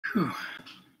Whew.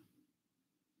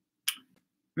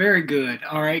 Very good.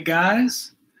 All right,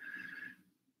 guys.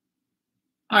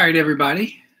 All right,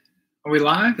 everybody. Are we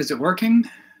live? Is it working?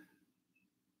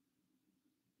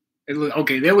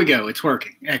 Okay, there we go. It's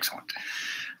working. Excellent.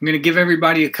 I'm going to give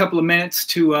everybody a couple of minutes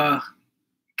to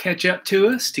catch up to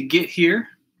us, to get here.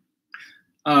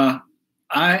 I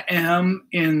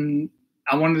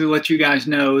wanted to let you guys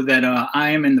know that I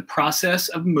am in the process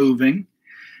of moving.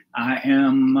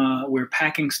 We're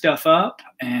packing stuff up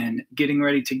and getting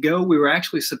ready to go. We were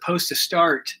actually supposed to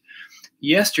start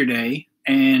yesterday,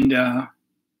 and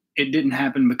it didn't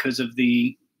happen because of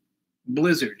the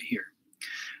blizzard here.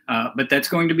 But that's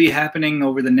going to be happening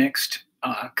over the next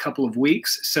couple of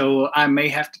weeks. So I may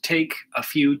have to take a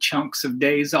few chunks of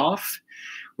days off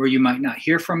where you might not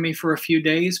hear from me for a few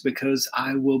days, because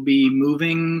I will be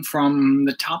moving from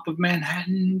the top of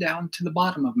Manhattan down to the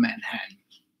bottom of Manhattan.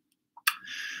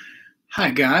 Hi,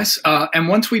 guys. And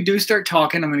once we do start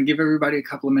talking, I'm going to give everybody a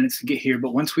couple of minutes to get here.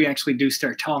 But once we actually do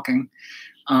start talking,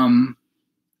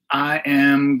 I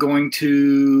am going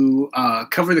to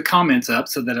cover the comments up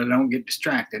so that I don't get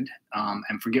distracted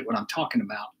and forget what I'm talking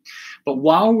about. But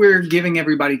while we're giving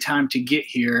everybody time to get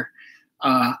here,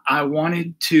 I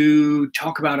wanted to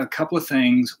talk about a couple of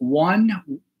things.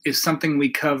 One is something we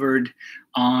covered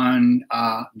on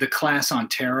the class on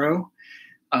tarot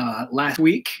last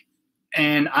week.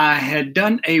 And I had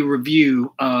done a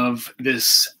review of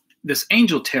this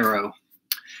angel tarot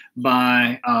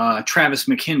by Travis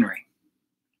McHenry.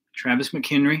 Travis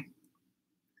McHenry,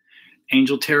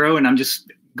 Angel Tarot. And I'm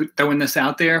just throwing this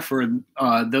out there for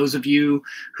those of you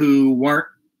who weren't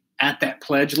at that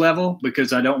pledge level,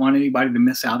 because I don't want anybody to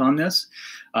miss out on this.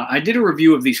 I did a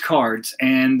review of these cards,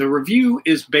 and the review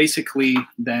is basically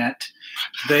that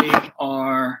they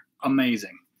are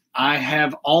amazing. I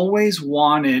have always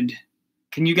wanted...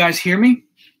 Can you guys hear me?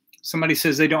 Somebody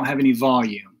says they don't have any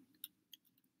volume.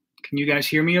 Can you guys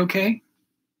hear me okay?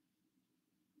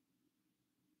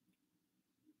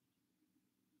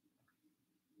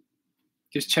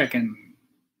 Just checking.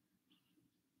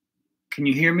 Can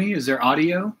you hear me? Is there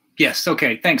audio? Yes.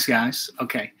 Okay. Thanks, guys.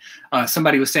 Okay.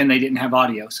 Somebody was saying they didn't have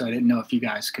audio, so I didn't know if you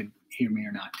guys could hear me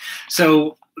or not.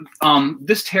 So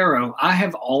this tarot, I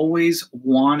have always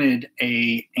wanted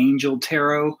a angel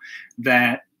tarot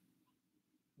that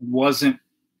wasn't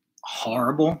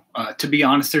horrible. To be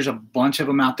honest, there's a bunch of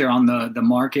them out there on the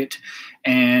market,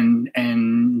 and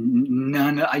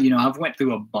none, I've went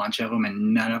through a bunch of them,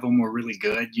 and none of them were really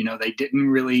good. They didn't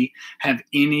really have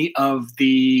any of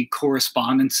the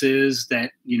correspondences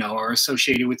that are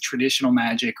associated with traditional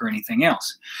magic or anything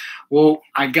else. Well,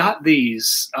 I got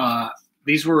these.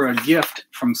 These were a gift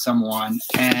from someone,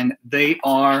 and they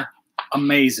are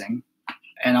amazing.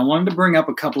 And I wanted to bring up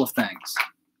a couple of things.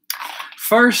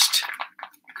 First,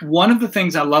 one of the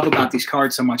things I love about these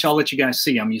cards so much, I'll let you guys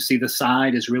see them. You see the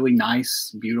side is really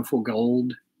nice, beautiful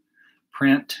gold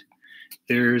print.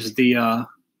 There's the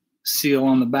seal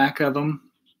on the back of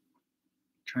them.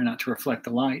 Try not to reflect the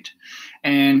light.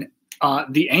 And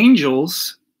the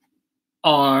angels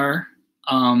are,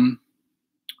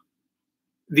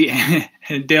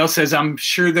 Dale says, I'm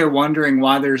sure they're wondering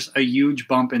why there's a huge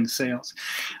bump in sales.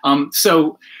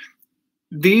 So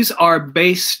these are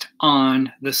based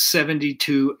on the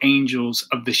 72 angels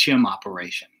of the Shem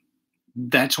operation.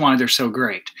 That's why they're so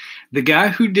great. The guy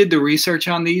who did the research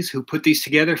on these, who put these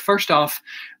together, first off,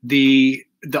 the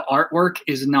artwork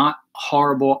is not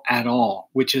horrible at all,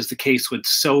 which is the case with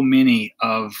so many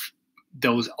of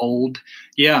those old.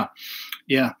 Yeah.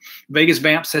 Vegas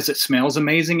Vamp says it smells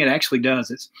amazing. It actually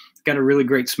does. It's got a really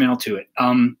great smell to it.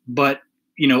 But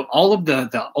all of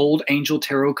the old angel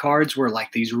tarot cards were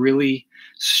like these really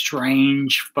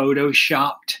strange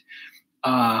photoshopped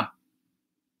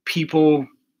people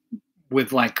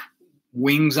with like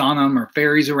wings on them or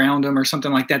fairies around them or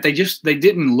something like that. They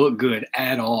didn't look good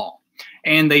at all.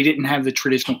 And they didn't have the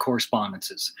traditional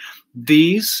correspondences.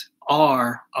 These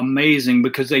are amazing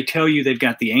because they tell you they've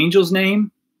got the angel's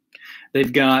name.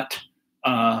 They've got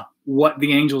what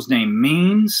the angel's name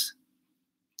means.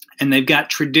 And they've got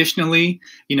traditionally,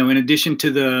 in addition to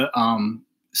the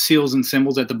seals and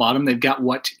symbols at the bottom, they've got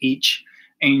what each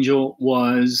angel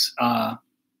was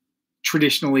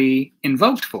traditionally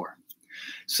invoked for.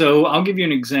 So I'll give you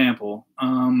an example.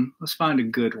 Let's find a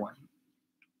good one.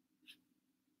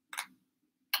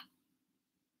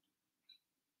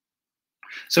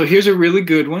 So here's a really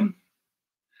good one.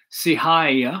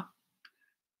 Sihaya.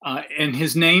 And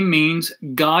his name means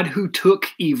God who took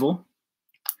evil.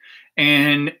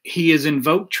 And he is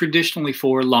invoked traditionally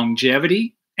for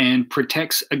longevity and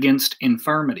protects against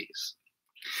infirmities.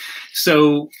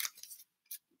 So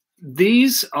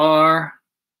these are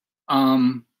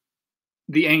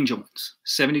the angel ones,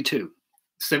 72.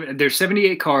 There's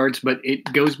 78 cards, but it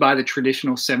goes by the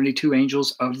traditional 72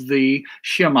 angels of the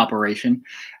Shem operation.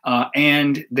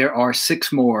 And there are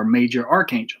 6 more major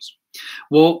archangels.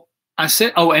 Well, I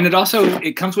said, oh, and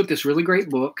it comes with this really great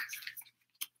book.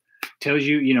 Tells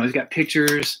you, it's got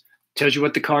pictures, tells you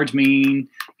what the cards mean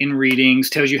in readings,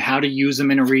 tells you how to use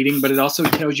them in a reading, but it also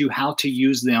tells you how to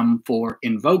use them for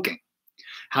invoking.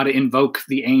 How to invoke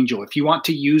the angel. If you want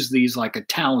to use these like a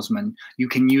talisman, you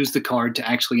can use the card to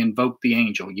actually invoke the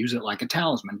angel. Use it like a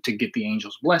talisman to get the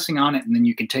angel's blessing on it, and then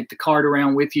you can take the card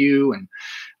around with you and,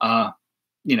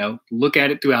 look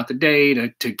at it throughout the day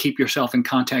to keep yourself in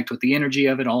contact with the energy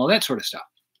of it, all of that sort of stuff.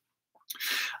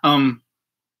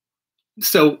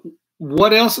 So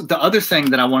what else? The other thing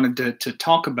that I wanted to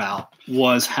talk about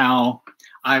was how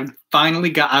I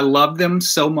love them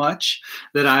so much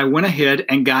that I went ahead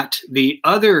and got the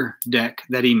other deck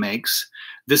that he makes.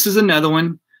 This is another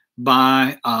one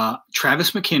by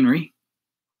Travis McHenry,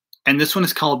 and this one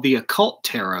is called the Occult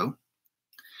Tarot.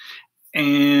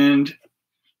 And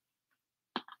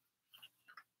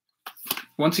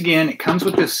once again, it comes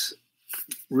with this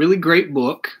really great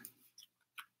book.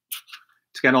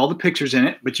 It's got all the pictures in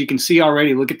it, but you can see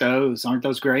already, look at those. Aren't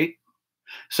those great?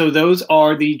 So those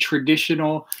are the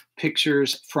traditional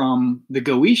pictures from the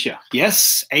Goetia.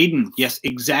 Yes, Aiden. Yes,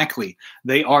 exactly.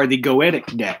 They are the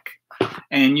Goetic deck.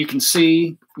 And you can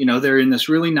see, they're in this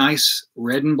really nice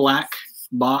red and black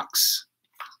box.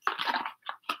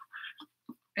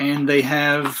 And they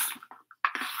have,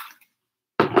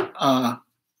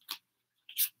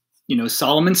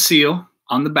 Solomon's seal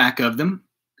on the back of them.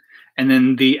 And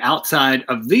then the outside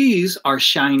of these are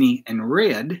shiny and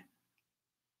red.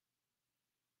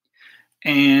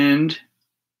 And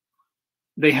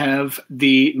they have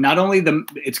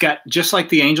it's got, just like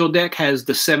the angel deck has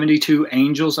the 72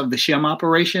 angels of the Shem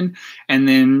operation and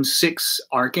then 6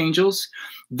 archangels.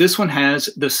 This one has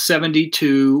the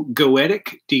 72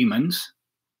 Goetic demons.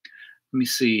 Let me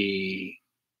see.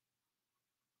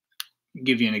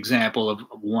 Give you an example of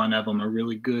one of them, a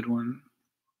really good one.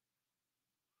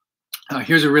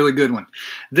 Here's a really good one.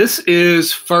 This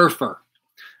is Furfur.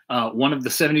 One of the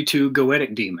 72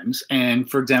 Goetic demons. And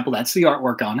for example, that's the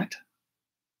artwork on it.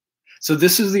 So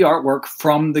this is the artwork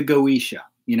from the Goetia.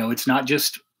 It's not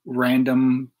just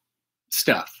random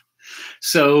stuff.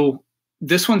 So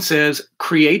this one says,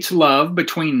 creates love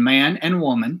between man and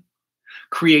woman,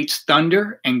 creates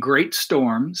thunder and great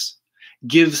storms,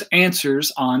 gives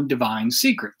answers on divine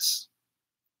secrets.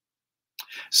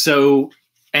 So,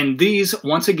 and these,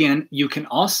 once again, you can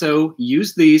also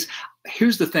use these.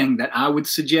 Here's the thing that I would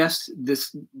suggest.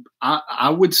 I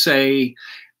would say,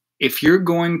 if you're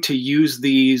going to use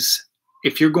these,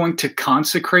 if you're going to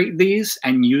consecrate these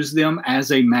and use them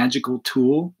as a magical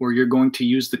tool where you're going to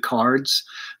use the cards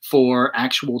for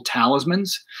actual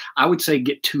talismans, I would say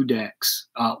get 2 decks.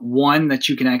 One that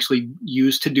you can actually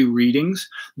use to do readings,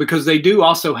 because they do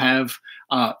also have,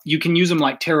 you can use them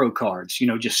like tarot cards,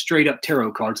 just straight up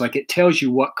tarot cards. Like it tells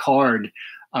you what card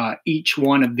each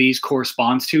one of these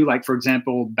corresponds to. Like, for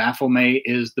example, Baphomet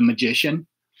is the magician.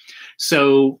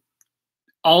 So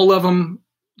all of them,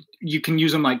 you can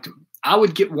use them like, I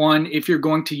would get one if you're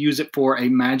going to use it for a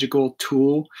magical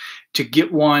tool, to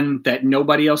get one that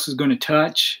nobody else is going to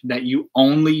touch, that you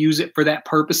only use it for that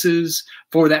purpose,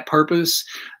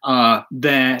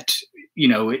 then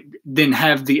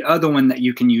have the other one that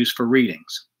you can use for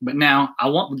readings. But now I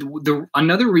want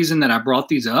another reason that I brought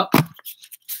these up,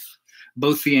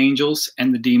 both the angels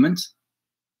and the demons.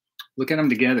 Look at them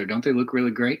together. Don't they look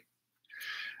really great?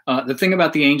 The thing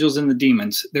about the angels and the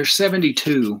demons, there's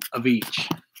 72 of each.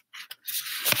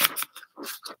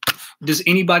 Does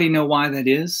anybody know why that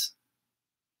is?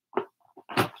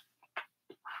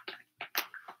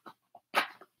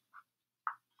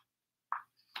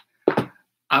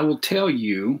 I will tell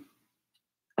you,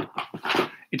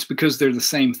 it's because they're the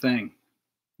same thing.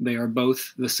 They are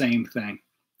both the same thing.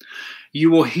 You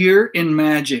will hear in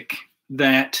magic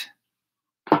that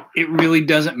it really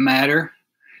doesn't matter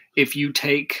if you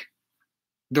take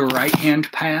the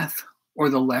right-hand path or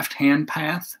the left-hand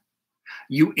path.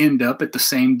 You end up at the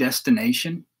same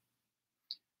destination.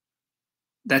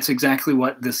 That's exactly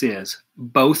what this is.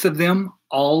 Both of them,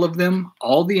 all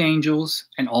the angels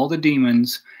and all the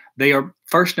demons, they are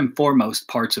first and foremost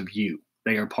parts of you.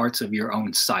 They are parts of your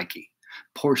own psyche,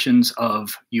 portions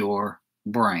of your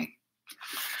brain.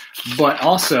 But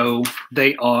also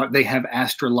they have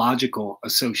astrological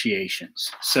associations.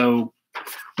 So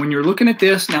when you're looking at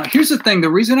this, now here's the thing, the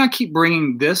reason I keep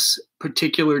bringing this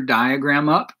particular diagram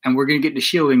up, and we're going to get to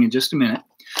shielding in just a minute,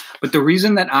 but the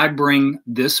reason that I bring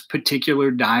this particular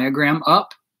diagram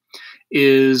up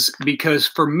is because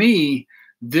for me,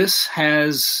 this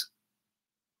has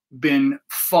been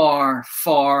far,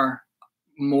 far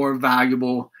more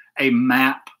valuable a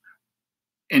map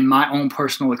in my own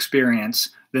personal experience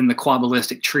than the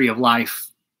Quabbalistic Tree of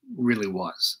Life really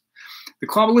was. The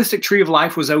Quabbalistic Tree of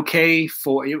Life was okay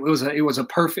for it was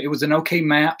an okay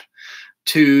map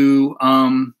to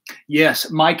yes,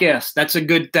 Mike S. That's a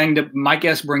good thing that Mike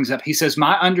S. brings up. He says,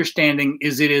 my understanding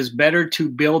is it is better to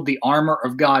build the armor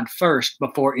of God first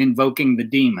before invoking the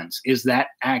demons. Is that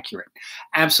accurate?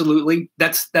 Absolutely.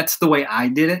 That's the way I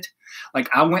did it. Like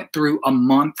I went through a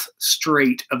month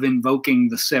straight of invoking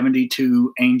the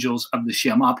 72 angels of the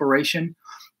Shem operation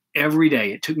every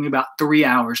day. It took me about 3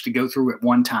 hours to go through it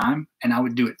one time, and I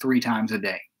would do it 3 times a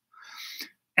day.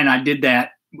 And I did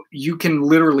that. You can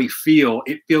literally feel,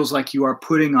 it feels like you are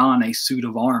putting on a suit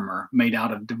of armor made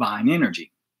out of divine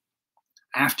energy.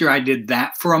 After I did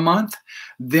that for a month,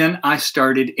 then I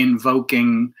started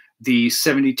invoking the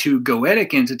 72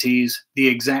 goetic entities the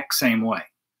exact same way.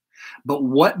 But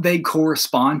what they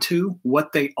correspond to,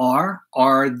 what they are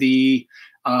the,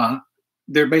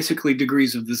 they're basically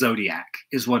degrees of the zodiac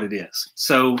is what it is.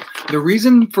 So the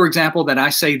reason, for example, that I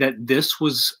say that this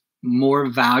was more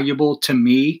valuable to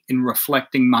me in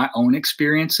reflecting my own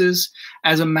experiences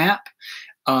as a map,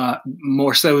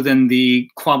 more so than the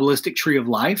Quabbalistic Tree of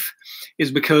Life,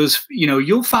 is because, you know,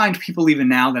 you'll find people even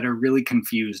now that are really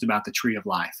confused about the Tree of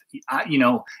Life. You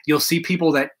know, you'll see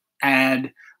people that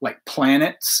add like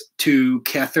planets to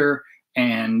Kether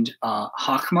and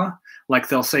Chokmah. Like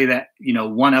they'll say that, you know,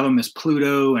 one of them is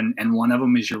Pluto and one of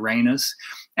them is Uranus.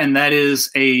 And that is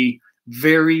a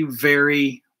very,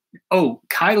 very... Oh,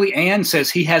 Kylie Ann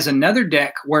says he has another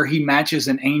deck where he matches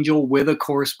an angel with a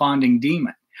corresponding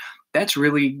demon. That's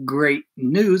really great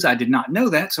news. I did not know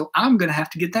that, so I'm going to have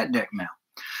to get that deck now.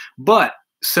 But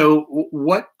so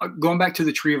what, going back to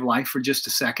the Tree of Life for just a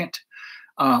second,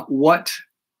 what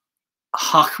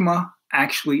Chokmah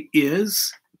actually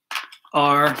is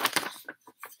are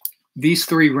these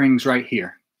 3 rings right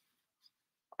here.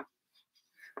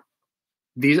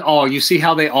 These all, you see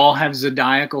how they all have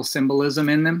zodiacal symbolism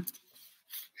in them?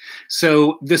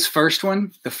 So this first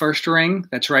one, the first ring,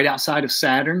 that's right outside of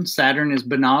Saturn. Saturn is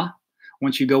Binah.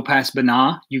 Once you go past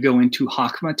Binah, you go into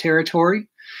Chokmah territory.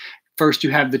 First,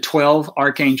 you have the 12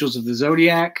 archangels of the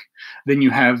zodiac. Then you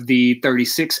have the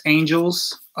 36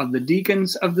 angels of the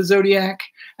deacons of the zodiac.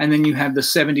 And then you have the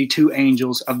 72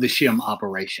 angels of the Shem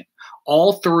operation.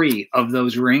 All 3 of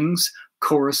those rings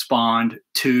correspond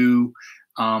to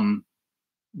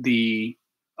to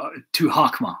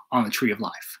Chokmah on the Tree of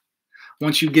Life.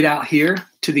 Once you get out here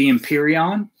to the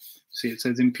Empyrean, see it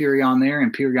says Empyrean there.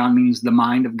 Empyrean means the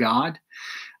mind of God.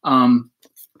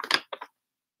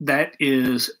 That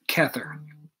is Kether.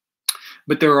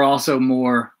 But there are also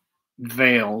more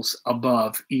veils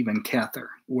above even Kether,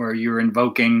 where you're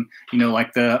invoking, you know,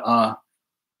 like the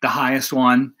highest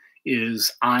one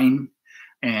is Ein,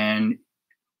 and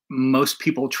most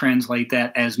people translate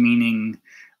that as meaning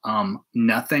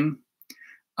nothing.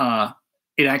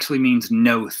 It actually means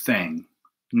no thing.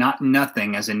 Not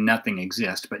nothing as in nothing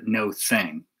exists, but no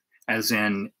thing as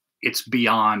in it's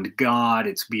beyond God,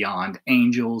 it's beyond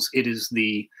angels. It is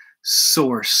the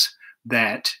source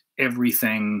that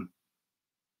everything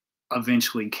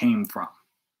eventually came from.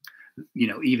 You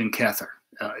know, even Kether,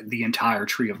 the entire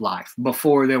Tree of Life.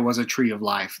 Before there was a Tree of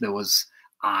Life, there was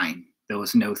Ein, there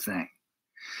was no thing.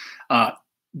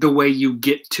 The way you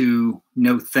get to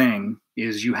no thing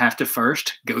is you have to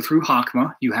first go through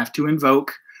Chokmah. You have to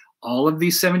invoke all of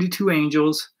these 72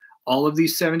 angels, all of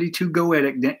these 72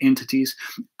 goetic entities.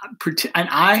 And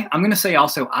I'm going to say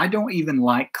also, I don't even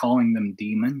like calling them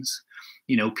demons.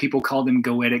 You know, people call them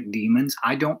goetic demons.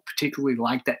 I don't particularly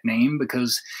like that name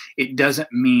because it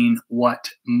doesn't mean what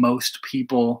most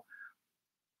people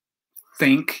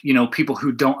think, you know, people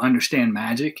who don't understand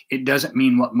magic. It doesn't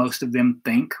mean what most of them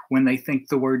think when they think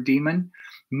the word demon.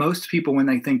 Most people, when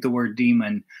they think the word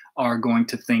demon, are going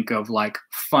to think of like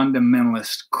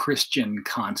fundamentalist Christian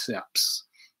concepts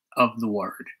of the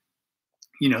word,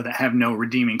 you know, that have no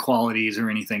redeeming qualities or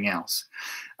anything else.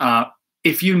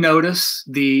 If you notice,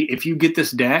 if you get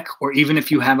this deck, or even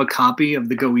if you have a copy of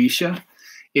the Goetia,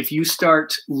 if you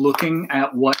start looking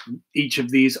at what each of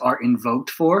these are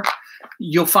invoked for,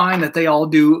 you'll find that they all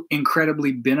do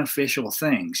incredibly beneficial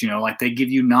things. You know, like they give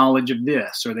you knowledge of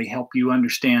this, or they help you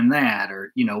understand that,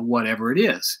 or, you know, whatever it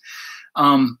is.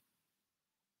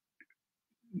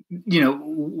 You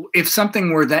know, if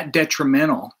something were that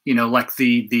detrimental, you know, like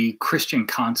the Christian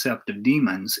concept of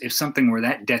demons, if something were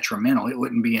that detrimental, it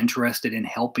wouldn't be interested in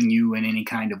helping you in any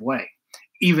kind of way.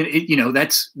 Even, you know,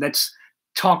 that's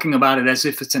talking about it as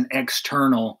if it's an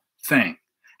external thing.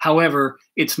 However,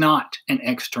 it's not an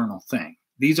external thing.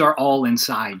 These are all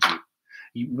inside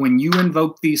you. When you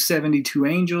invoke these 72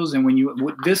 angels, and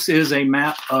this is a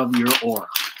map of your aura.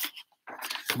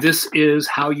 This is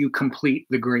how you complete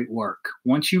the great work.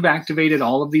 Once you've activated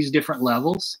all of these different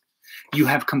levels, you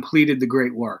have completed the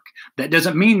great work. That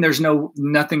doesn't mean there's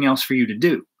nothing else for you to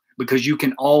do, because you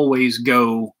can always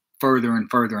go further and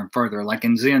further and further. Like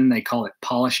in Zen, they call it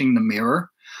polishing the mirror.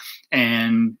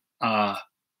 And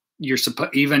you're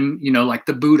supposed, even, like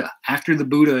the Buddha, after the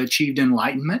Buddha achieved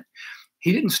enlightenment,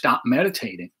 he didn't stop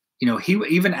meditating.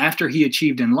 Even after he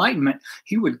achieved enlightenment,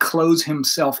 he would close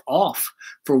himself off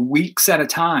for weeks at a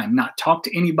time, not talk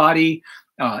to anybody,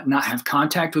 not have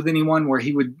contact with anyone, where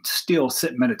he would still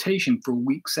sit meditation for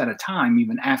weeks at a time,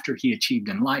 even after he achieved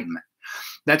enlightenment.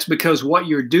 That's because what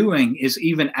you're doing is,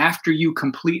 even after you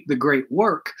complete the great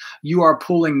work, you are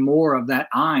pulling more of that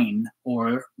Ein,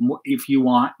 or if you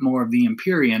want, more of the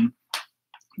Empyrean,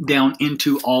 down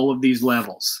into all of these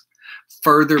levels,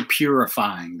 further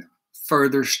purifying them,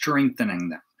 further strengthening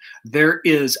them. There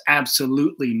is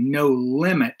absolutely no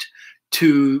limit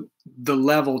to the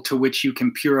level to which you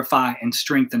can purify and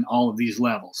strengthen all of these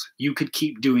levels. You could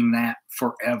keep doing that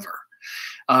forever.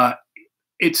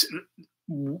 It's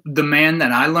the man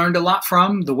that I learned a lot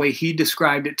from, the way he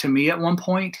described it to me at one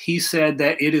point. He said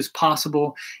that it is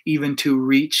possible even to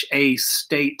reach a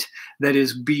state that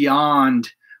is beyond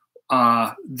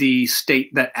the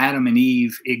state that Adam and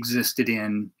Eve existed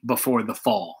in before the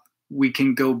fall. We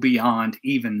can go beyond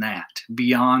even that,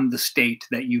 beyond the state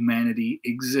that humanity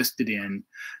existed in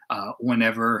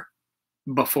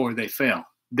before they fell.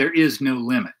 There is no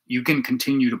limit. You can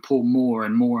continue to pull more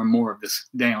and more and more of this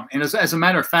down. And as a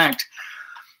matter of fact,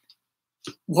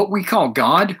 what we call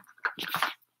God,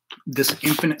 this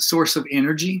infinite source of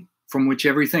energy from which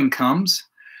everything comes,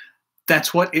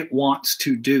 that's what it wants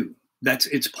to do. That's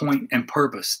its point and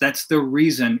purpose. That's the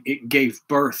reason it gave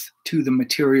birth to the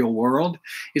material world,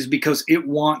 is because it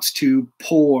wants to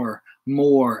pour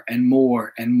more and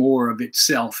more and more of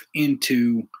itself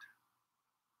into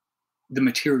the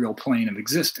material plane of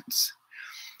existence.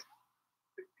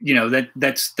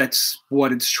 That's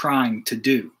what it's trying to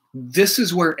do. This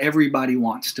is where everybody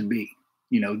wants to be.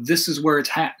 This is where it's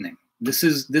happening. This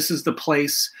is the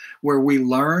place where we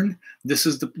learn. This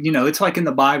is it's like in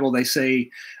the Bible, they say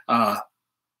that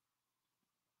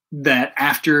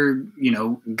after,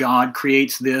 God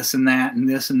creates this and that and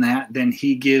this and that, then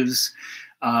he gives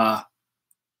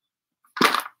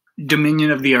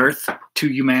dominion of the earth to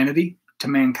humanity, to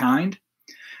mankind.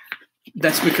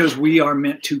 That's because we are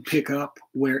meant to pick up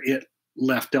where it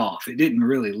left off. It didn't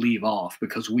really leave off,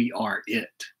 because we are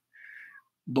it.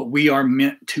 But we are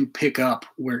meant to pick up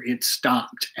where it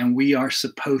stopped, and we are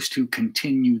supposed to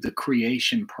continue the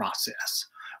creation process.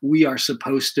 We are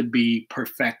supposed to be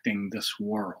perfecting this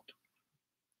world.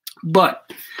 But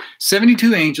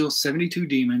 72 angels, 72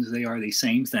 demons, they are the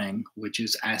same thing, which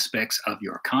is aspects of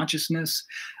your consciousness,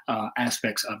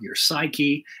 aspects of your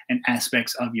psyche, and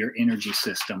aspects of your energy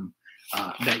system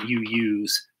that you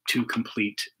use to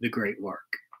complete the great work.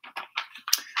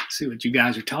 See what you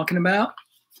guys are talking about.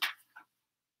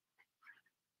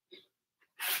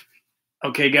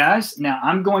 Okay, guys, now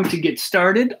I'm going to get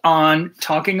started on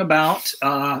talking about,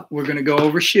 we're going to go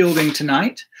over shielding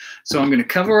tonight. So I'm going to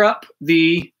cover up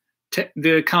the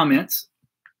comments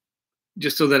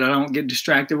just so that I don't get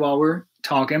distracted while we're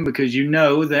talking, because you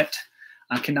know that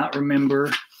I cannot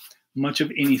remember much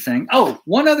of anything. Oh,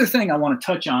 one other thing I want to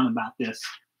touch on about this.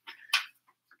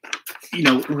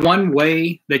 One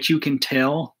way that you can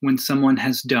tell when someone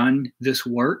has done this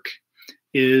work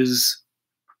is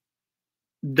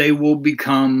they will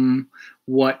become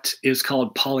what is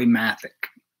called polymathic.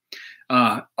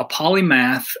 A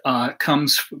polymath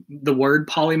the word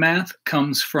polymath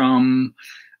comes from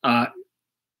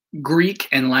Greek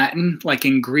and Latin. Like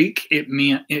in Greek,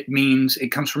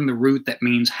 it comes from the root that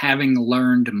means having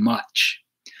learned much.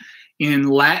 In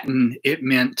Latin, it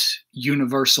meant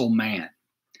universal man.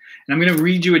 And I'm going to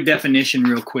read you a definition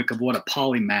real quick of what a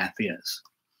polymath is.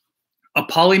 A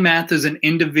polymath is an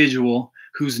individual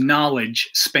whose knowledge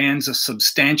spans a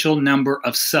substantial number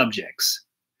of subjects,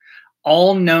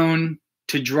 all known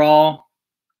to draw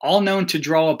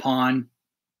upon.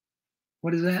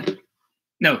 What is that?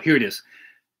 No, here it is.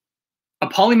 A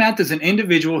polymath is an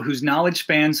individual whose knowledge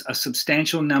spans a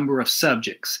substantial number of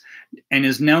subjects and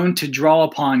is known to draw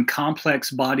upon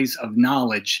complex bodies of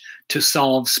knowledge to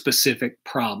solve specific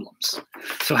problems.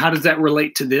 So how does that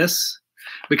relate to this?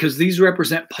 Because these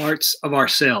represent parts of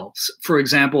ourselves. For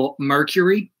example,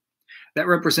 Mercury, that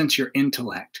represents your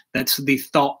intellect. That's the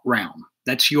thought realm.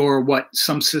 That's what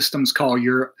some systems call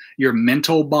your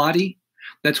mental body.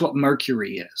 That's what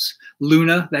Mercury is.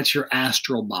 Luna, that's your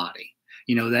astral body.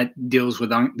 That deals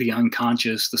with the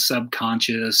unconscious, the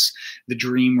subconscious, the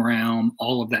dream realm,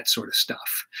 all of that sort of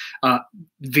stuff.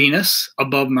 Venus,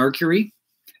 above Mercury,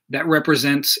 that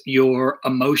represents your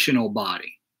emotional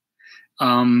body.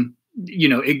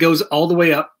 It goes all the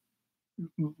way up.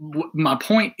 My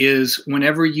point is,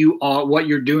 whenever what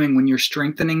you're doing when you're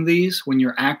strengthening these, when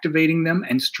you're activating them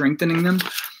and strengthening them,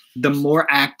 the more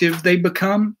active they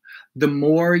become, the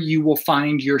more you will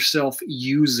find yourself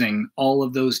using all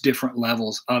of those different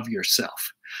levels of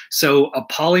yourself. So a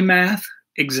polymath,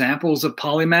 examples of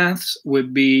polymaths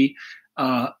would be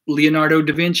Leonardo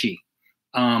da Vinci,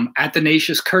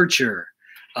 Athanasius Kircher,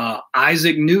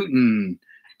 Isaac Newton,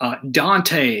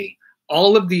 Dante.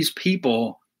 All of these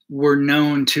people were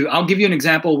known to, I'll give you an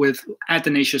example with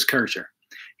Athanasius Kircher.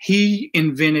 He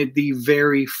invented the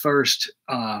very first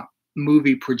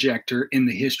movie projector in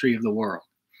the history of the world.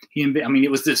 It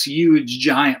was this huge,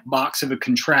 giant box of a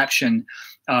contraption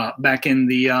back in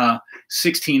the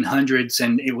 1600s,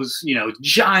 and it was,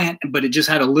 giant, but it just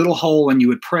had a little hole, and you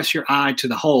would press your eye to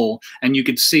the hole, and you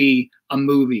could see a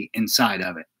movie inside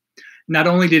of it. Not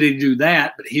only did he do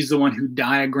that, but he's the one who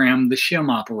diagrammed the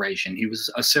shim operation. He was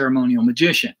a ceremonial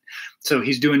magician. So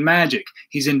he's doing magic.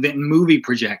 He's inventing movie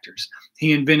projectors.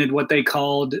 He invented what they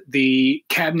called the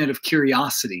Cabinet of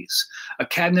Curiosities. A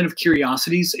Cabinet of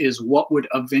Curiosities is what would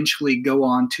eventually go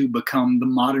on to become the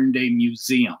modern day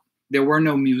museum. There were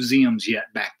no museums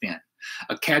yet back then.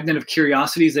 A Cabinet of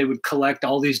Curiosities, they would collect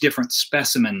all these different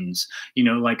specimens,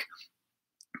 like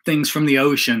things from the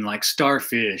ocean, like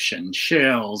starfish and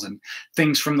shells, and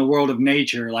things from the world of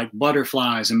nature, like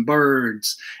butterflies and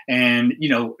birds. And,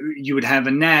 you would have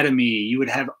anatomy, you would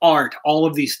have art, all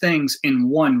of these things in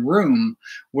one room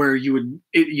where you would,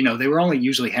 they were only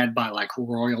usually had by like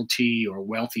royalty or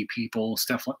wealthy people,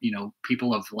 stuff like,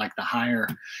 people of like the higher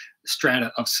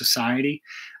strata of society.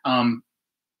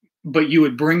 But you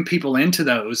would bring people into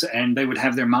those, and they would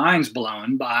have their minds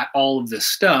blown by all of this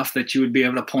stuff that you would be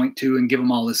able to point to and give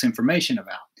them all this information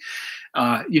about.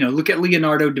 Look at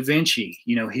Leonardo da Vinci.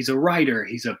 He's a writer,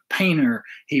 he's a painter.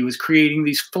 He was creating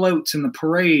these floats in the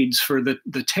parades for the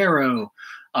tarot.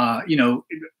 The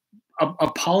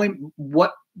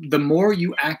more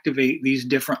you activate these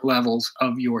different levels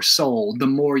of your soul, the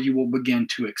more you will begin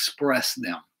to express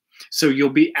them. So you'll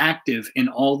be active in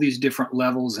all these different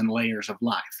levels and layers of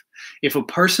life. If a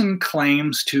person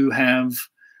claims to have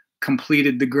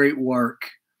completed the great work,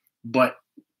 but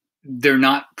they're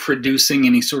not producing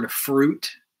any sort of fruit,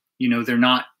 they're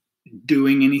not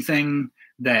doing anything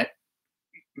that,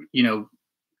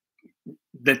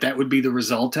 that would be the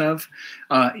result of,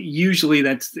 usually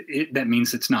that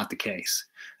means it's not the case.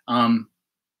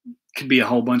 Could be a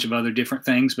whole bunch of other different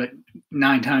things, but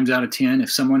 9 times out of 10, if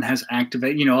someone has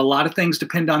activated, a lot of things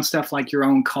depend on stuff like your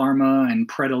own karma and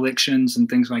predilections and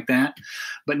things like that.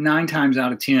 But 9 times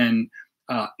out of 10,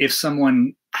 if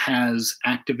someone has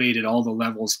activated all the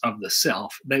levels of the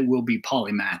self, they will be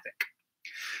polymathic.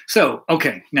 So,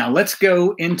 okay, now let's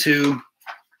go into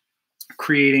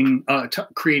creating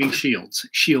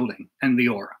shielding, and the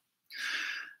aura.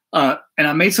 And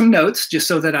I made some notes just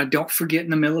so that I don't forget in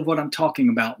the middle of what I'm talking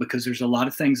about, because there's a lot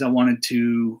of things I wanted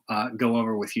to go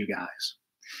over with you guys.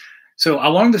 So I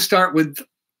wanted to start with,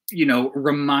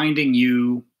 reminding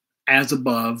you, as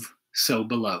above, so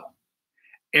below.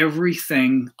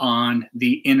 Everything on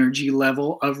the energy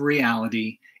level of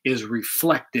reality is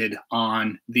reflected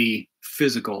on the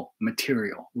physical,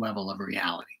 material level of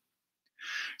reality.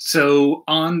 So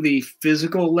on the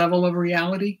physical level of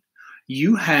reality,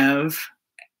 you have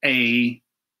a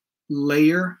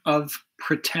layer of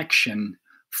protection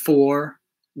for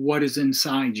what is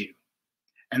inside you.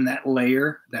 And that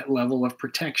layer, that level of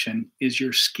protection, is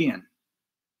your skin.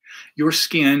 Your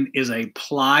skin is a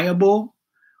pliable,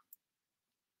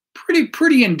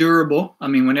 pretty endurable.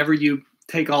 Whenever you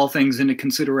take all things into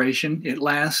consideration, it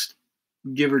lasts,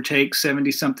 give or take,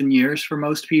 70-something years for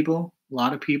most people, a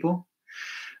lot of people.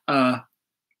 But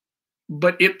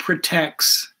it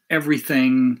protects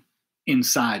everything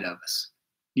inside of us,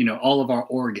 all of our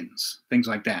organs, things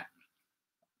like that.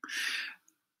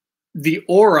 The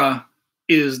aura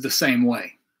is the same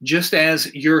way. Just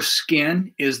as your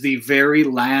skin is the very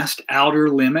last outer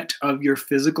limit of your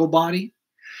physical body,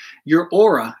 your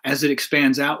aura, as it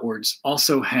expands outwards,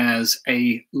 also has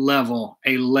a level,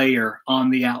 a layer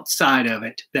on the outside of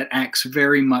it that acts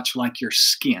very much like your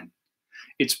skin.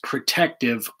 It's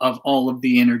protective of all of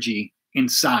the energy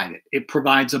inside it. It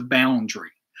provides a boundary.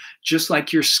 Just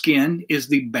like your skin is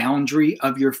the boundary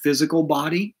of your physical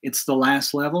body, it's the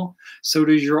last level, so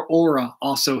does your aura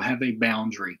also have a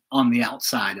boundary on the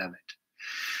outside of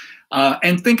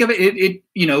And think of it,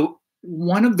 you know,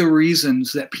 one of the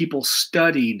reasons that people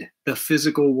studied the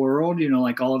physical world, you know,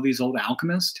 like all of these old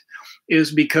alchemists,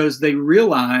 is because they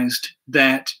realized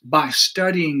that by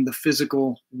studying the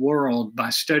physical world, by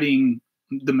studying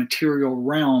the material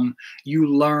realm, you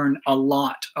learn a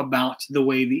lot about the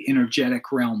way the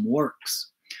energetic realm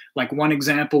works. Like one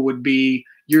example would be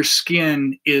your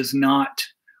skin is not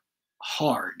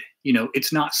hard, you know,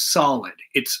 it's not solid,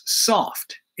 it's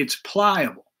soft, it's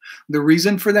pliable. The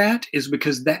reason for that is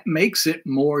because that makes it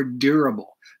more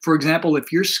durable. For example,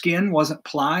 if your skin wasn't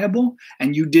pliable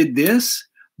and you did this,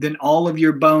 then all of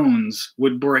your bones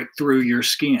would break through your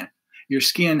skin. Your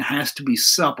skin has to be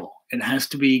supple. It has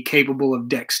to be capable of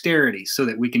dexterity so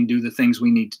that we can do the things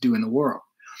we need to do in the world.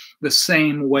 The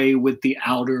same way with the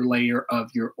outer layer of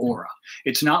your aura.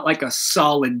 It's not like a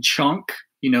solid chunk,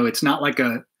 you know, it's not like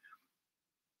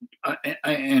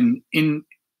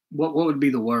what would be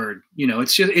the word? You know,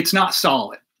 it's not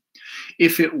solid.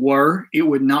 If it were, it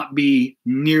would not be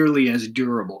nearly as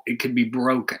durable. It could be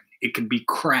broken. It could be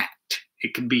cracked.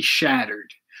 It could be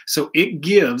shattered. So it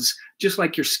gives, just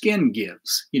like your skin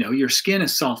gives. You know, your skin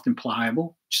is soft and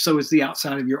pliable. So is the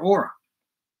outside of your aura.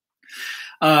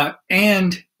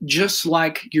 And just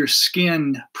like your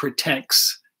skin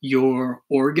protects your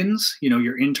organs, you know,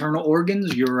 your internal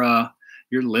organs, your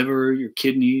liver, your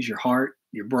kidneys, your heart,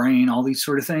 your brain, all these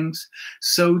sort of things,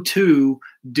 so too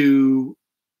do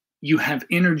you have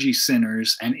energy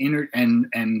centers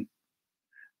and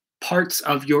parts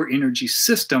of your energy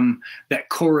system that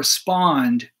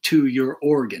correspond to your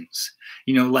organs.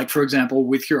 You know, like for example,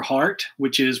 with your heart,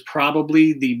 which is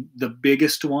probably the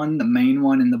biggest one, the main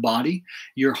one in the body,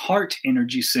 your heart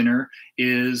energy center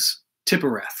is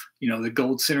Tippereth, you know, the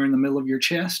gold center in the middle of your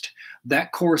chest.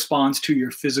 That corresponds to your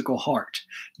physical heart.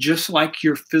 Just like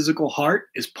your physical heart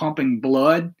is pumping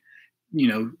blood, you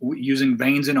know, using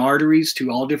veins and arteries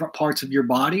to all different parts of your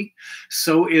body,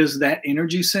 so is that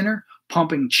energy center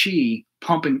pumping chi,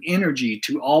 pumping energy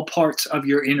to all parts of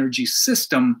your energy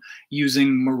system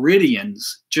using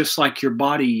meridians, just like your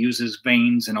body uses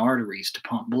veins and arteries to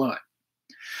pump blood.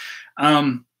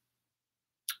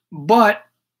 But,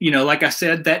 you know, like I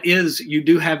said, you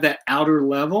do have that outer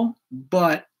level,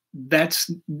 but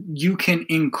you can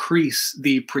increase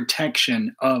the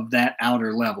protection of that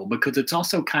outer level because it's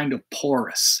also kind of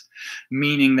porous,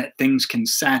 meaning that things can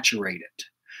saturate it.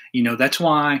 You know, that's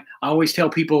why I always tell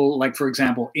people, like, for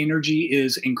example, energy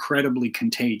is incredibly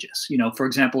contagious. You know, for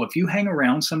example, if you hang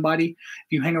around somebody, if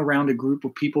you hang around a group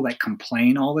of people that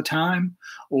complain all the time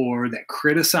or that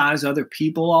criticize other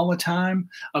people all the time,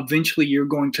 eventually you're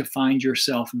going to find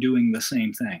yourself doing the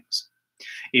same things.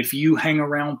 If you hang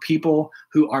around people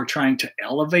who are trying to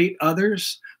elevate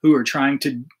others, who are trying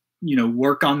to, you know,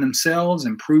 work on themselves,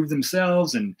 improve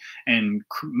themselves, and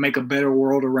make a better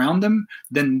world around them,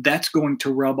 then that's going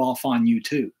to rub off on you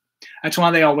too. That's why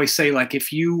they always say, like,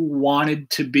 if you wanted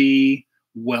to be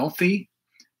wealthy,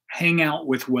 hang out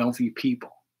with wealthy people,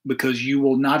 because you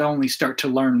will not only start to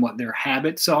learn what their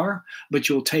habits are, but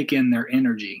you'll take in their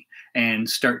energy and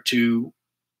start to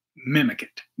mimic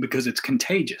it because it's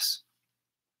contagious.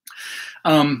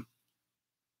 I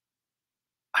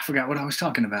forgot what I was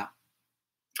talking about.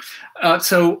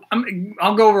 So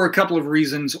I'll go over a couple of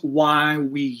reasons why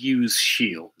we use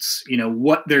shields, you know,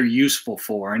 what they're useful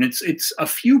for. And it's a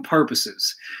few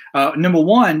purposes. Number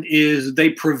one is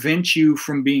they prevent you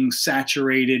from being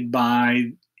saturated by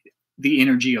the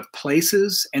energy of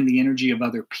places and the energy of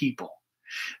other people.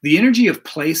 The energy of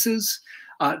places,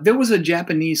 there was a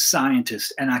Japanese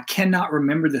scientist, and I cannot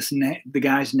remember the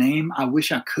guy's name. I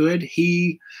wish I could.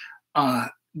 He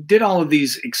did all of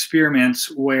these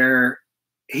experiments where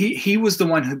he was the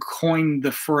one who coined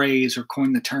the phrase or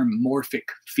coined the term morphic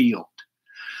field.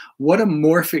 What a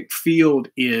morphic field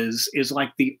is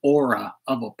like the aura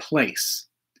of a place.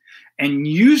 And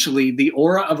usually the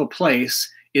aura of a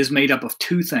place is made up of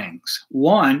two things.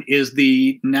 One is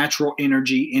the natural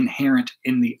energy inherent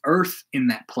in the earth in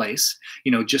that place.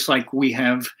 You know, just like we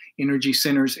have energy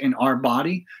centers in our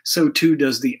body, so too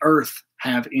does the earth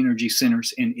have energy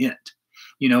centers in it.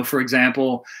 You know, for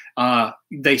example,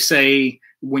 they say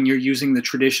when you're using the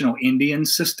traditional Indian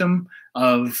system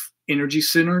of energy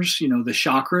centers, you know, the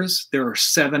chakras, there are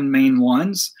 7 main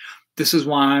ones. This is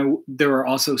why there are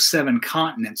also 7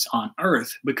 continents on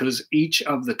Earth, because each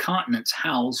of the continents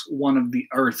house one of the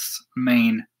Earth's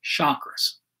main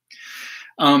chakras.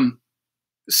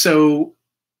 So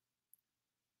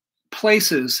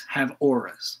places have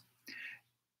auras.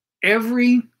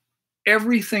 Everything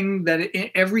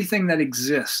that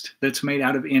exists that's made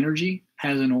out of energy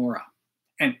has an aura.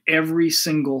 And every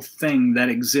single thing that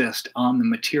exists on the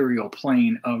material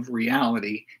plane of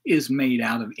reality is made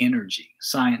out of energy.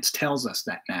 Science tells us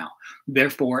that now.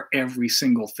 Therefore, every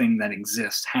single thing that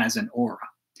exists has an aura.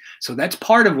 So that's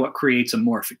part of what creates a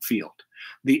morphic field.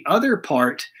 The other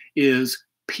part is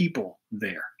people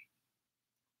there.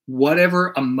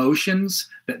 Whatever emotions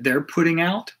that they're putting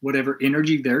out, whatever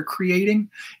energy they're creating,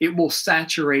 it will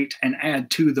saturate and add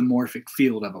to the morphic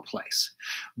field of a place.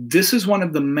 This is one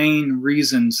of the main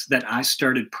reasons that I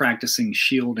started practicing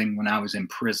shielding when I was in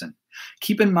prison.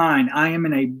 Keep in mind, I am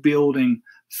in a building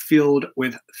filled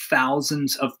with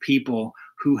thousands of people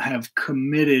who have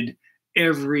committed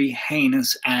every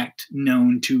heinous act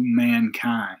known to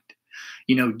mankind.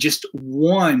 You know, just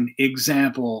one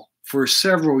example. For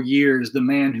several years, the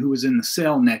man who was in the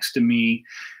cell next to me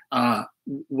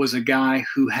was a guy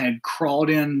who had crawled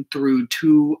in through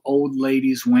two old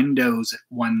ladies' windows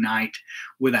one night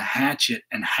with a hatchet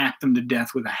and hacked them to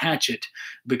death with a hatchet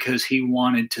because he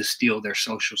wanted to steal their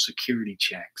Social Security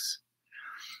checks.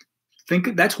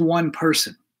 Think that's one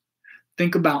person.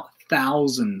 Think about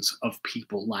thousands of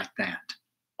people like that,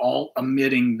 all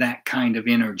emitting that kind of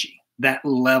energy, that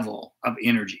level of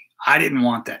energy. I didn't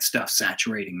want that stuff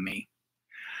saturating me.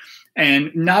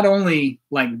 And not only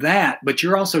like that, but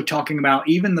you're also talking about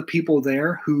even the people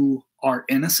there who are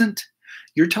innocent.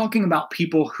 You're talking about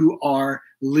people who are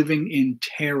living in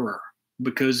terror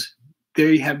because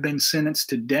they have been sentenced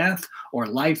to death or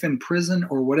life in prison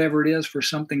or whatever it is for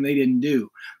something they didn't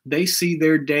do. They see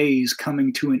their days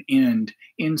coming to an end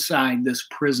inside this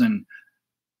prison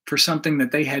for something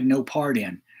that they had no part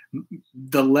in.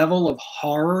 The level of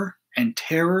horror and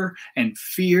terror and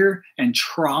fear and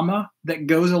trauma that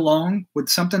goes along with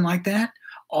something like that,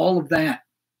 all of that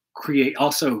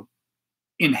also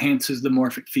enhances the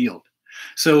morphic field.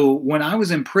 So when I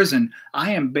was in prison,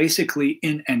 I am basically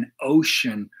in an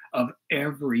ocean of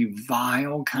every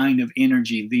vile kind of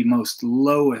energy, the most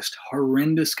lowest,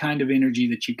 horrendous kind of energy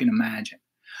that you can imagine.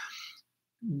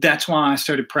 That's why I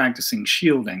started practicing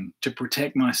shielding, to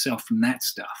protect myself from that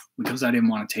stuff, because I didn't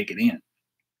want to take it in.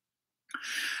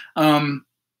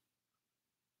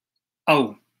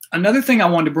 Another thing I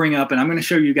wanted to bring up, and I'm going to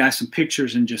show you guys some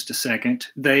pictures in just a second.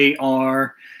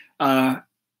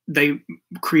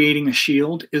 Creating a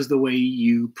shield is the way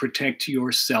you protect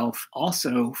yourself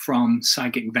also from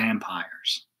psychic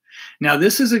vampires. Now,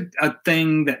 this is a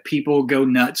thing that people go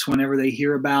nuts whenever they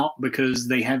hear about, because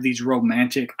they have these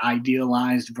romantic,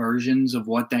 idealized versions of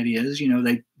what that is. You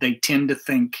know, they tend to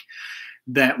think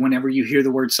that whenever you hear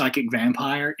the word psychic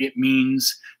vampire, it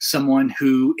means someone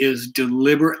who is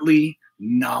deliberately,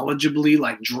 knowledgeably,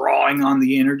 like drawing on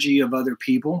the energy of other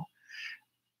people.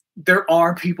 There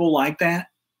are people like that.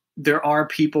 There are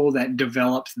people that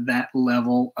develop that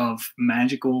level of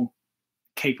magical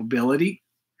capability,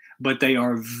 but they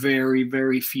are very,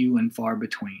 very few and far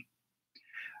between.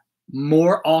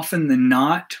 More often than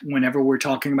not, whenever we're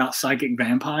talking about psychic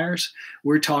vampires,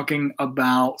 we're talking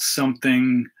about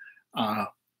something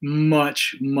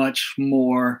much, much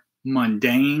more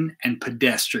mundane and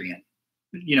pedestrian.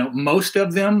 You know, most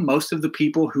of the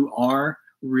people who are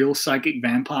real psychic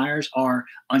vampires are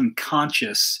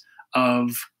unconscious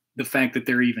of the fact that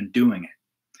they're even doing it.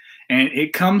 And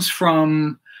it comes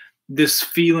from this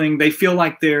feeling, they feel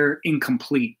like they're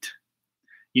incomplete.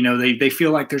 You know, they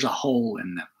feel like there's a hole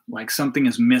in them, like something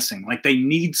is missing, like they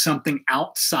need something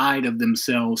outside of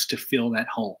themselves to fill that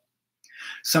hole.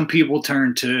 Some people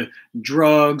turn to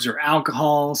drugs or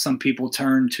alcohol. Some people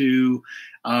turn to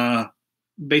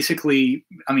basically,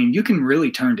 I mean, you can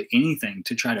really turn to anything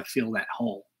to try to fill that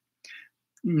hole.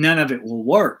 None of it will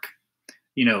work.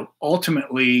 You know,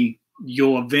 ultimately,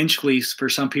 you'll eventually, for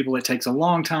some people, it takes a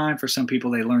long time. For some people,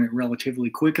 they learn it relatively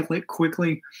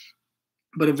quickly.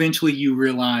 But eventually, you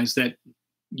realize that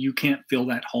you can't fill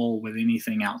that hole with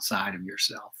anything outside of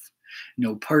yourself.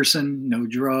 No person, no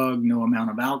drug, no amount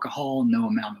of alcohol, no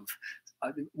amount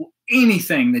of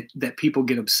anything that people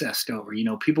get obsessed over. You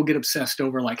know, people get obsessed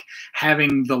over like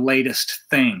having the latest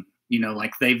thing, you know,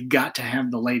 like they've got to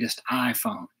have the latest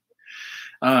iPhone.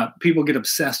 People get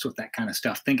obsessed with that kind of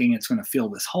stuff, thinking it's going to fill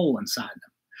this hole inside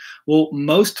them. Well,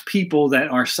 most people that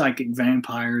are psychic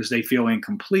vampires, they feel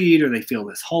incomplete or they feel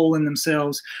this hole in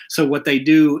themselves. So what they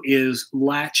do is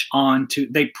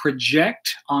they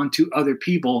project onto other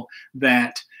people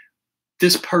that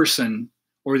this person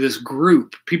or this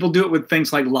group, people do it with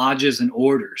things like lodges and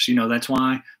orders. You know, that's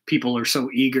why people are so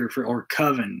eager or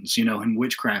covens, you know, in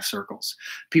witchcraft circles.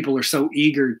 People are so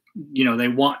eager, you know, they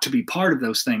want to be part of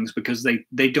those things because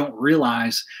they don't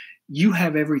realize you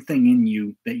have everything in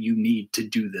you that you need to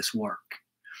do this work.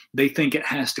 They think it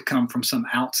has to come from some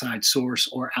outside source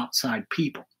or outside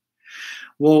people.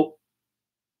 Well,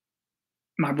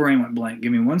 my brain went blank.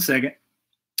 Give me 1 second.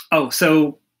 Oh,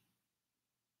 so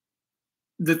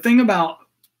the thing about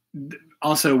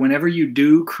also, whenever you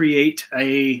do create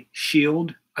a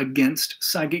shield against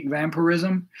psychic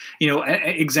vampirism,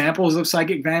 examples of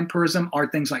psychic vampirism are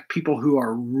things like people who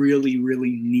are really,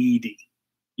 really needy.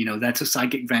 That's a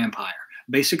psychic vampire.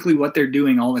 Basically, what they're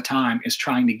doing all the time is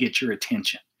trying to get your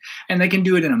attention. And they can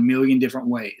do it in a million different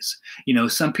ways.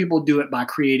 Some people do it by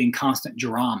creating constant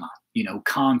drama,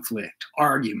 conflict,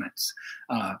 arguments,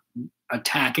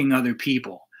 attacking other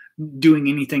people, doing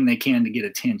anything they can to get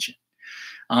attention.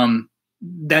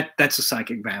 That's a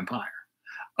psychic vampire.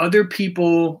 Other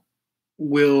people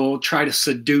will try to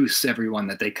seduce everyone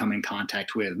that they come in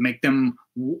contact with, make them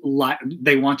like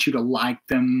they want you to like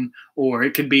them, or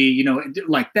it could be,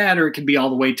 like that, or it could be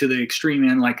all the way to the extreme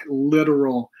end, like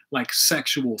literal, like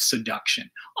sexual seduction.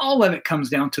 All of it comes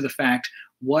down to the fact,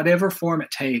 whatever form it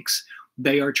takes,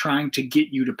 they are trying to get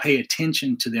you to pay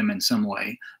attention to them in some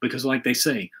way, because like they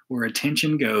say, where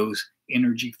attention goes,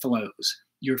 energy flows.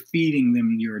 You're feeding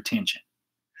them your attention.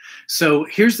 So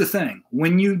here's the thing.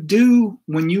 When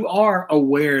you are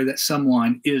aware that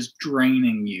someone is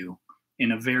draining you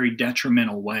in a very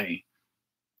detrimental way,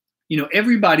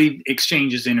 everybody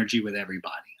exchanges energy with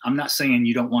everybody. I'm not saying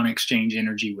you don't want to exchange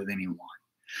energy with anyone.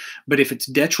 But if it's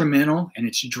detrimental and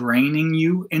it's draining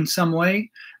you in some way,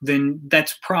 then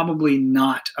that's probably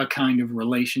not a kind of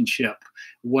relationship,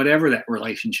 whatever that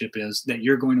relationship is, that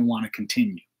you're going to want to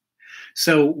continue.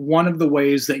 So one of the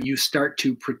ways that you start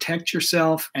to protect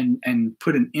yourself and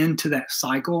put an end to that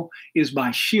cycle is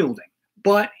by shielding.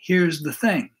 But here's the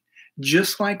thing.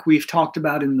 Just like we've talked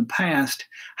about in the past,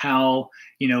 how,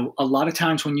 a lot of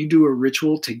times when you do a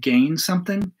ritual to gain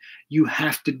something, you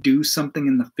have to do something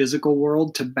in the physical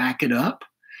world to back it up.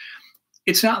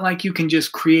 It's not like you can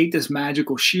just create this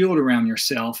magical shield around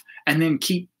yourself and then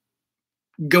keep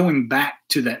going back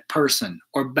to that person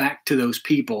or back to those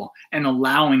people and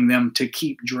allowing them to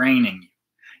keep draining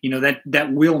you.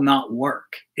 That will not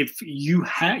work. If you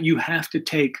have to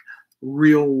take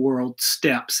real world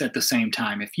steps at the same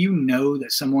time. If you know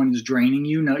that someone is draining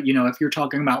you, if you're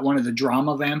talking about one of the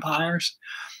drama vampires,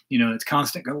 it's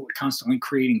constantly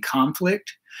creating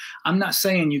conflict. I'm not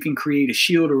saying you can create a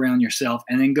shield around yourself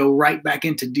and then go right back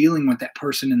into dealing with that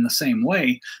person in the same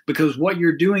way, because what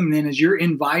you're doing then is you're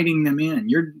inviting them in.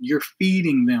 You're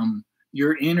feeding them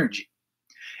your energy.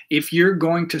 If you're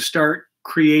going to start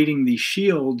creating these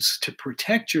shields to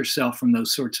protect yourself from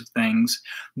those sorts of things,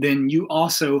 then you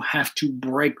also have to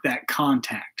break that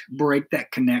contact, break that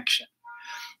connection.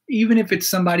 Even if it's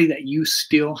somebody that you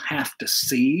still have to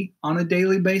see on a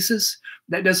daily basis,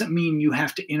 that doesn't mean you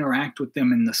have to interact with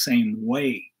them in the same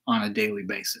way on a daily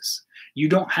basis. You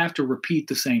don't have to repeat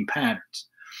the same patterns.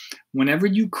 Whenever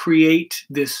you create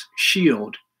this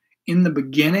shield, in the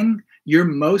beginning, you're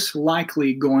most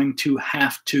likely going to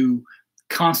have to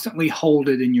constantly hold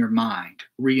it in your mind,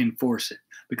 reinforce it.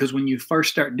 Because when you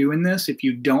first start doing this, if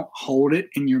you don't hold it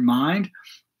in your mind,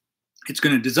 it's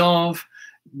going to dissolve,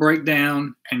 break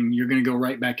down, and you're going to go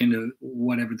right back into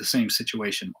whatever the same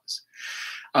situation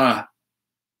was.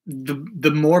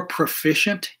 The more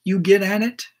proficient you get at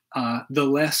it, the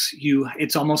less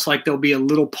it's almost like there'll be a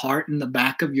little part in the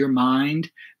back of your mind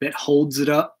that holds it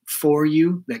up for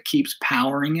you, that keeps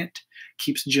powering it,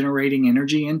 keeps generating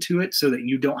energy into it, so that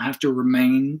you don't have to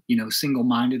remain,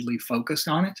 single-mindedly focused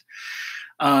on it.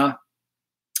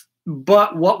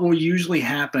 But what will usually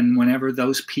happen whenever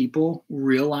those people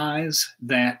realize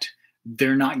that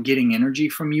they're not getting energy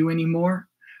from you anymore,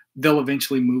 they'll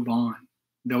eventually move on.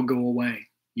 They'll go away.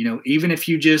 Even if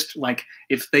you just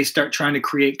if they start trying to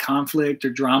create conflict or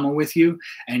drama with you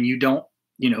and you don't,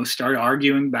 start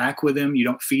arguing back with them, you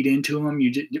don't feed into them.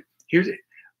 Here's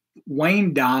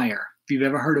Wayne Dyer. If you've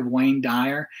ever heard of Wayne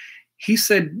Dyer, he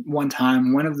said one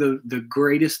time, one of the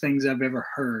greatest things I've ever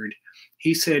heard.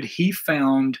 He said he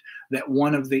found that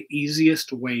one of the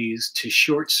easiest ways to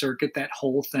short circuit that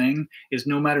whole thing is,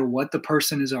 no matter what the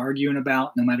person is arguing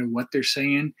about, no matter what they're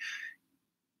saying,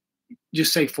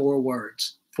 just say 4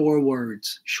 words. 4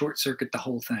 words, short circuit the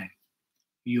whole thing.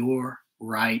 You're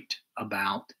right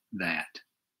about that.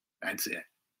 That's it.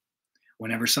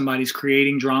 Whenever somebody's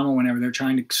creating drama, whenever they're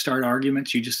trying to start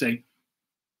arguments, you just say,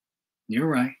 you're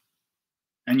right.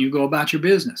 And you go about your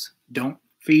business. Don't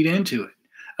feed into it.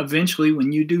 Eventually,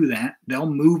 when you do that, they'll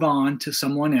move on to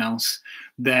someone else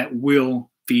that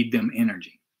will feed them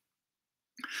energy.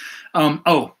 And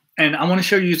I want to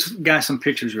show you guys some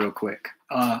pictures real quick.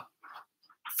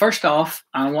 First off,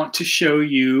 I want to show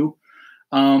you,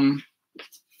 the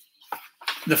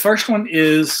first one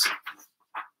is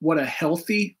what a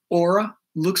healthy aura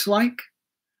looks like.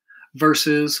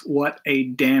 versus what a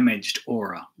damaged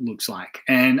aura looks like.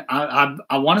 And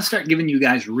I want to start giving you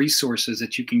guys resources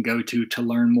that you can go to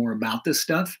learn more about this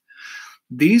stuff.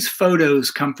 These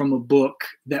photos come from a book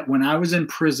that when I was in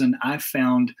prison, I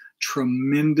found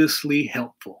tremendously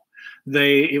helpful.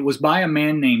 It was by a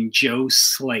man named Joe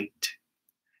Slate,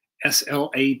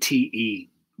 Slate,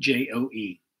 Joe.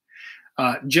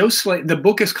 Joe Slate, the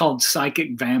book is called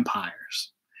Psychic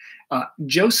Vampires.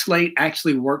 Joe Slate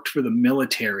actually worked for the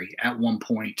military at one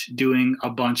point doing a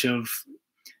bunch of,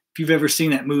 if you've ever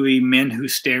seen that movie, Men Who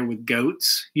Stare with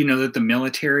Goats, you know that the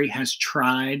military has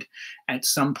tried at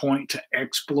some point to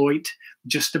exploit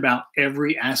just about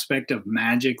every aspect of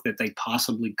magic that they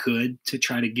possibly could to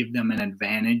try to give them an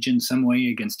advantage in some way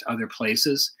against other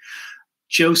places.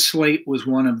 Joe Slate was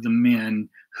one of the men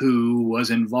who was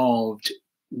involved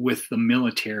with the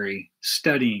military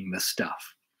studying this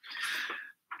stuff.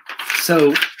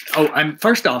 So,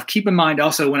 first off, keep in mind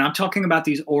also when I'm talking about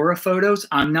these aura photos,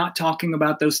 I'm not talking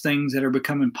about those things that are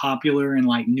becoming popular in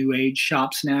like new age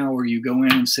shops now, where you go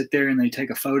in and sit there and they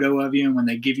take a photo of you. And when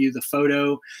they give you the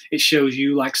photo, it shows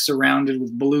you like surrounded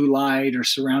with blue light or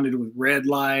surrounded with red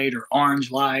light or orange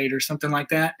light or something like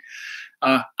that.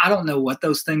 I don't know what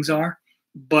those things are,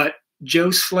 but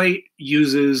Joe Slate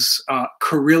uses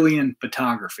Kirlian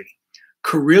photography.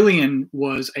 Kirlian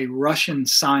was a Russian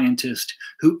scientist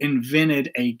who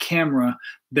invented a camera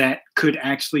that could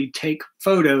actually take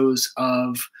photos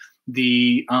of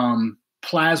the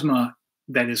plasma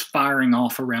that is firing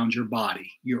off around your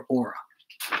body, your aura.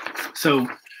 So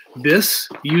this,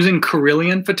 using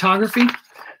Kirlian photography,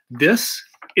 this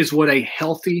is what a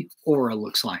healthy aura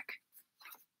looks like.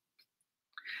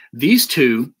 These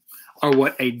two are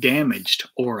what a damaged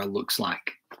aura looks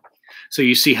like. So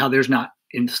you see how there's not,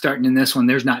 starting in this one,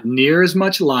 there's not near as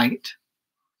much light.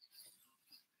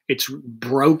 It's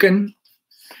broken.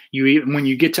 When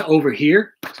you get to over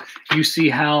here, you see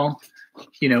how,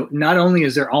 not only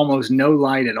is there almost no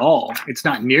light at all, it's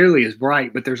not nearly as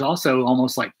bright, but there's also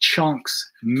almost like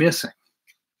chunks missing.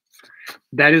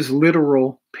 That is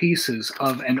literal pieces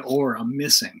of an aura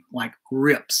missing, like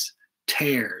rips,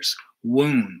 tears,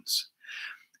 wounds.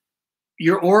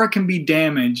 Your aura can be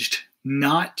damaged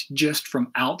not just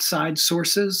from outside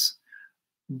sources,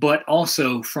 but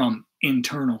also from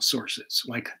internal sources,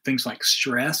 like things like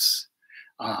stress,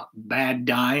 bad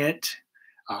diet,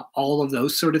 all of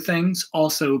those sort of things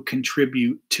also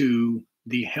contribute to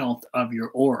the health of your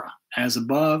aura. As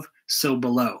above, so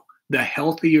below. The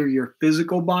healthier your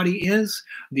physical body is,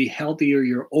 the healthier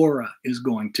your aura is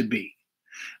going to be.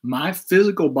 My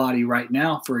physical body right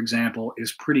now, for example,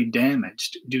 is pretty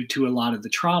damaged due to a lot of the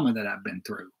trauma that I've been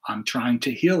through. I'm trying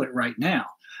to heal it right now.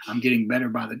 I'm getting better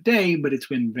by the day, but it's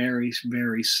been very,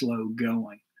 very slow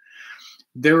going.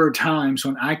 There are times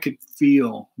when I could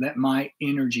feel that my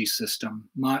energy system,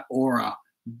 my aura,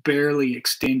 barely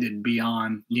extended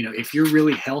beyond, if you're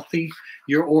really healthy,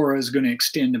 your aura is going to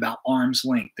extend about arm's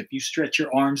length. If you stretch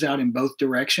your arms out in both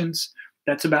directions,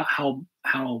 that's about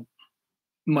how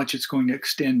much it's going to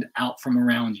extend out from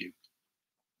around you.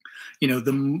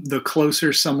 The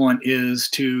closer someone is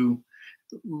to,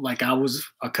 like I was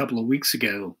a couple of weeks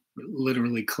ago,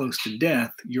 literally close to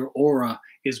death, your aura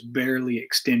is barely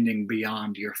extending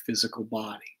beyond your physical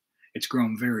body. It's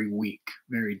grown very weak,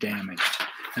 very damaged.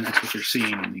 And that's what you're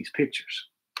seeing in these pictures.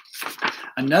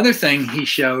 Another thing he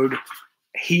showed,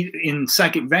 in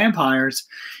Psychic Vampires,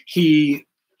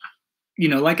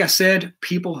 like I said,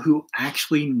 people who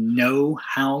actually know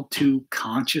how to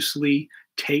consciously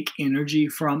take energy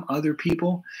from other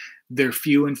people, they're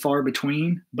few and far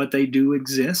between, but they do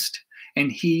exist.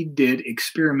 And he did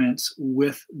experiments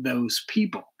with those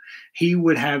people. He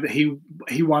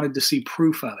wanted to see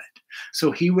proof of it.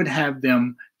 So he would have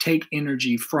them take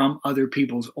energy from other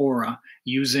people's aura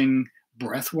using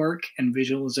breath work and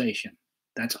visualization.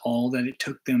 That's all that it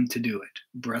took them to do it.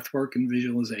 Breath work and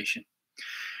visualization.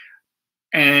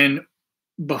 And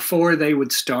before they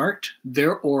would start,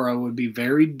 their aura would be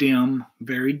very dim,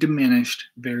 very diminished,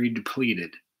 very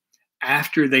depleted.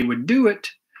 After they would do it,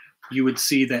 you would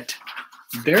see that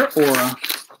their aura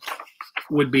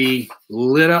would be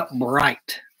lit up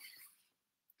bright,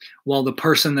 while the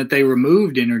person that they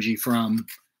removed energy from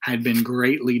had been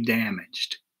greatly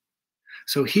damaged.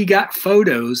 So he got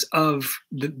photos of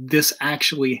this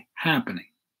actually happening.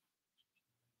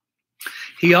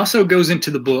 He also goes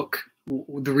into the book.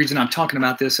 The reason I'm talking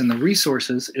about this in the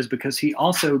resources is because he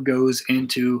also goes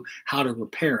into how to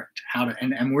repair it,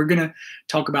 and we're going to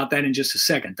talk about that in just a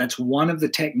second. That's one of the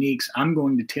techniques I'm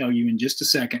going to tell you in just a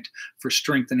second for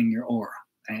strengthening your aura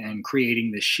and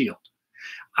creating this shield.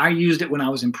 I used it when I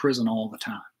was in prison all the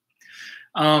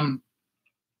time.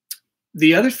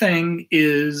 The other thing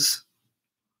is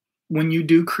when you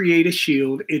do create a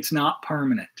shield, it's not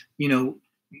permanent. You know,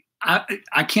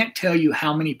 I can't tell you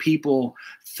how many people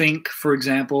think, for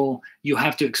example, you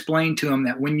have to explain to them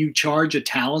that when you charge a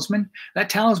talisman, that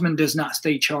talisman does not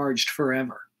stay charged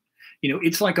forever. You know,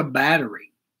 it's like a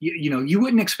battery. You know, you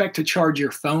wouldn't expect to charge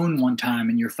your phone one time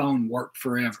and your phone work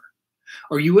forever.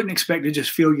 Or you wouldn't expect to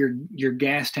just fill your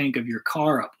gas tank of your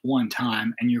car up one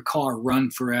time and your car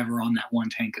run forever on that one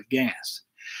tank of gas.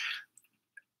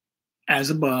 As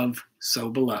above, so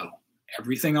below.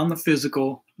 Everything on the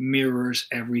physical mirrors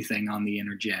everything on the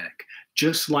energetic.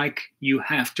 Just like you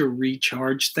have to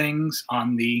recharge things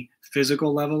on the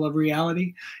physical level of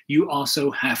reality, you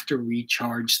also have to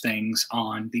recharge things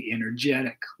on the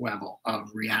energetic level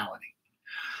of reality.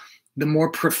 The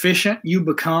more proficient you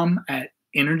become at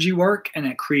energy work and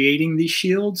at creating these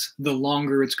shields, the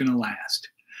longer it's going to last.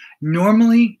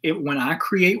 Normally, when I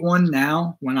create one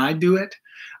now, when I do it,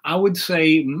 I would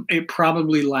say it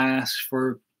probably lasts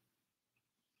for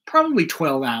probably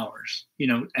 12 hours, you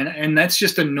know, and that's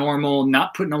just a normal,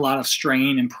 not putting a lot of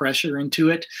strain and pressure into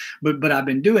it. But I've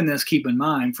been doing this, keep in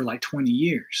mind, for like 20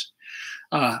 years.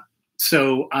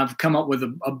 So I've come up with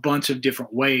a bunch of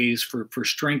different ways for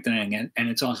strengthening it. And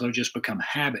it's also just become a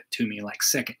habit to me, like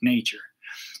second nature.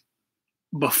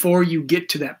 Before you get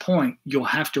to that point, you'll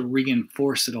have to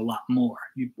reinforce it a lot more,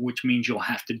 which means you'll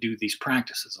have to do these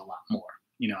practices a lot more.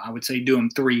 You know, I would say do them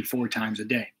 3-4 times a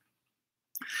day.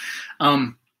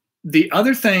 The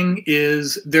other thing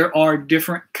is there are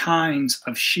different kinds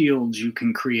of shields you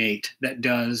can create that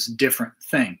does different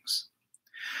things.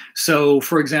 So,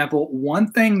 for example,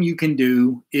 one thing you can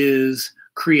do is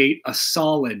create a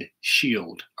solid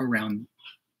shield around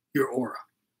your aura.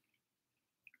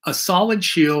 A solid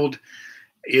shield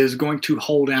is going to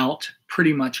hold out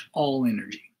pretty much all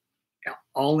energy.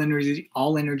 All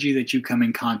energy that you come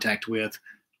in contact with,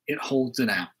 it holds it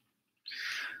out.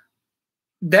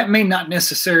 That may not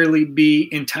necessarily be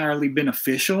entirely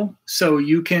beneficial. So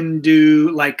you can do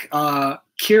like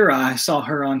Kira, I saw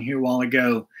her on here a while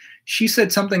ago. She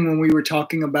said something when we were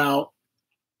talking about,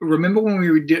 remember when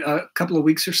we did a couple of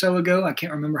weeks or so ago, I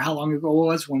can't remember how long ago it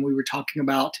was, when we were talking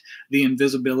about the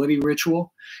invisibility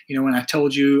ritual. You know, when I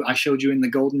told you, I showed you in the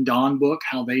Golden Dawn book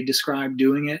how they describe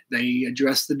doing it. They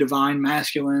address the divine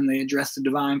masculine, they address the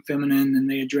divine feminine, and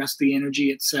they address the energy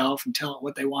itself and tell it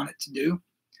what they want it to do.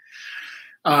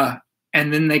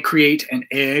 And then they create an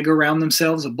egg around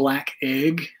themselves, a black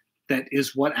egg, that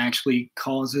is what actually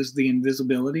causes the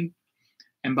invisibility.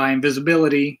 And by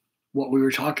invisibility, what we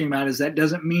were talking about is that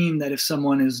doesn't mean that if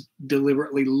someone is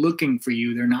deliberately looking for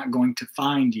you, they're not going to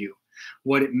find you.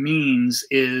 What it means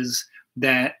is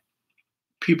that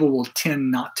people will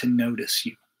tend not to notice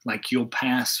you. Like you'll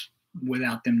pass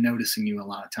without them noticing you a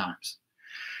lot of times.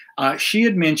 She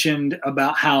had mentioned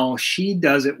about how she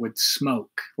does it with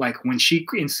smoke. Like when she,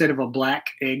 instead of a black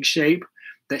egg shape,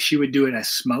 that she would do it as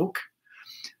smoke.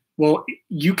 Well,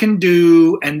 you can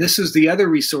do, and this is the other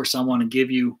resource I want to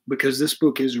give you because this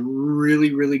book is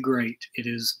really, really great. It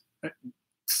is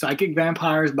Psychic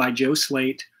Vampires by Joe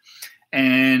Slate.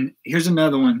 And here's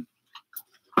another one.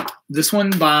 This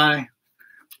one by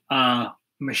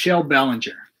Michelle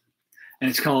Bellinger. And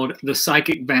it's called The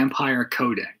Psychic Vampire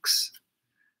Codex,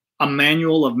 a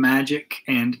manual of magic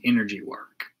and energy work.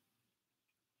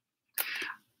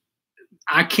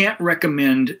 I can't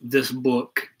recommend this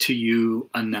book to you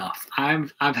enough.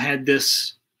 I've had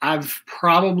this, I've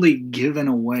probably given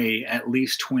away at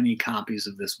least 20 copies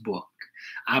of this book.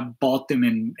 I bought them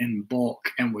in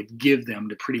bulk and would give them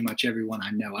to pretty much everyone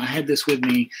I know. I had this with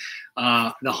me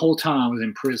the whole time I was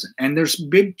in prison. And there's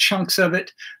big chunks of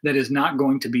it that is not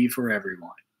going to be for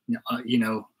everyone. You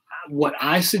know, what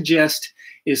I suggest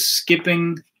is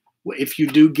skipping, if you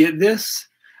do get this,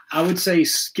 I would say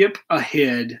skip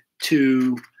ahead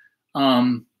to, let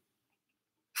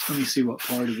me see what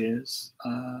part it is.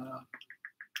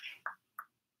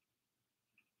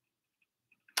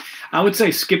 I would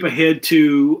say skip ahead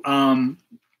to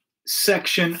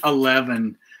section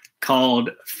 11 called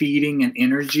Feeding and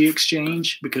Energy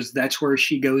Exchange, because that's where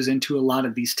she goes into a lot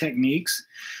of these techniques.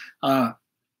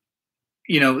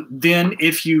 You know, then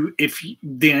if you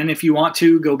want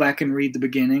to go back and read the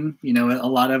beginning, you know, a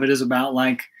lot of it is about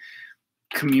like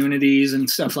communities and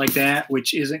stuff like that,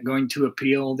 which isn't going to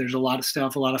appeal. There's a lot of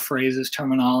stuff, a lot of phrases,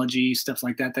 terminology, stuff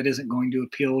like that, that isn't going to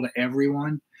appeal to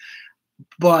everyone.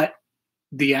 But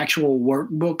the actual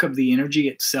workbook of the energy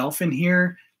itself in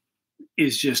here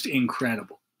is just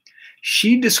incredible.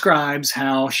 She describes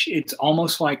how it's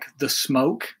almost like the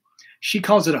smoke. She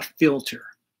calls it a filter.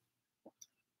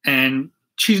 And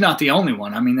she's not the only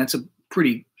one. I mean, that's a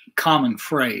pretty common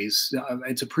phrase.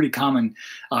 It's a pretty common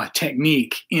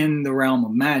technique in the realm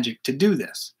of magic to do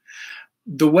this.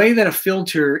 The way that a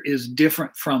filter is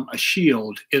different from a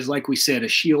shield is, like we said, a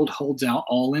shield holds out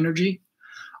all energy.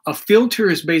 A filter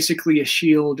is basically a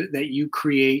shield that you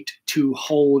create to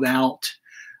hold out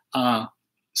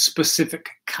specific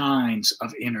kinds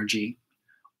of energy,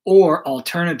 or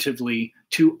alternatively,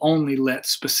 to only let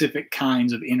specific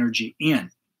kinds of energy in.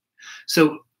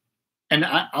 So, and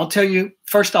I'll tell you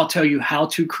how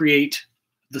to create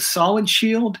the solid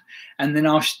shield, and then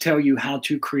I'll tell you how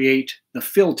to create the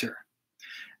filter.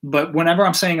 But whenever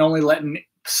I'm saying only letting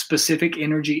specific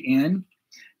energy in,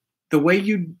 the way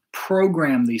you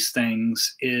program these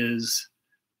things is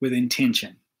with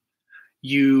intention.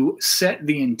 You set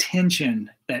the intention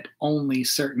that only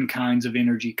certain kinds of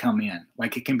energy come in.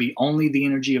 Like it can be only the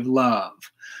energy of love,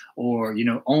 or, you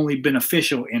know, only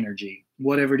beneficial energy,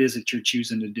 whatever it is that you're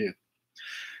choosing to do.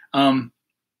 Let me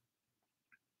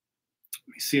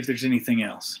see if there's anything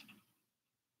else.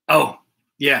 Oh,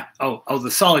 yeah. Oh,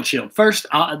 the solid shield. First,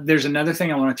 there's another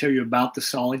thing I want to tell you about the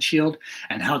solid shield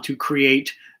and how to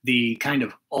create the kind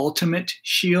of ultimate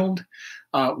shield,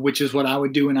 which is what I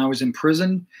would do when I was in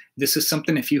prison. This is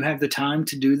something, if you have the time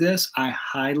to do this, I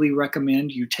highly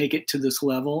recommend you take it to this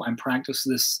level and practice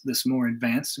this more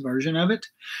advanced version of it.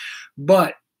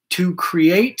 But to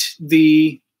create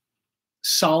the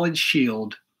solid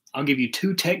shield, I'll give you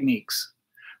two techniques.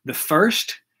 The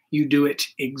first, you do it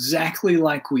exactly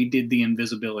like we did the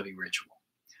invisibility ritual.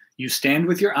 You stand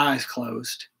with your eyes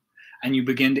closed and you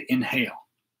begin to inhale.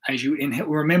 As you inhale,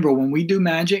 remember, when we do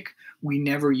magic, we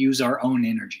never use our own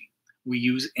energy. We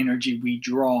use energy we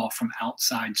draw from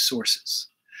outside sources.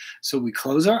 So we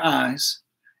close our eyes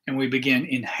and we begin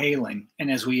inhaling.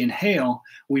 And as we inhale,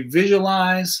 we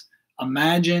visualize,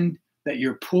 imagine that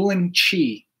you're pulling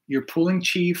chi. You're pulling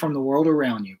chi from the world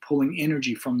around you, pulling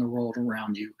energy from the world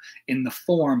around you in the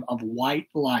form of white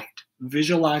light.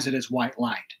 Visualize it as white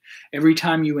light. Every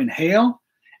time you inhale,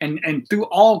 and through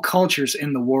all cultures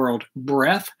in the world,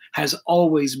 breath has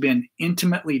always been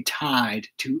intimately tied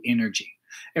to energy.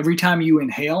 Every time you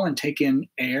inhale and take in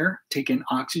air, take in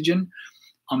oxygen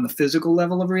on the physical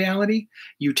level of reality,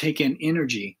 you take in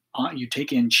energy, you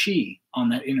take in chi on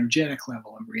that energetic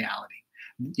level of reality.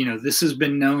 You know, this has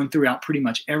been known throughout pretty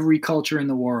much every culture in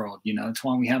the world. You know, that's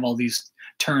why we have all these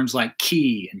terms like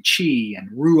ki and chi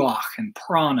and ruach and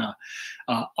prana.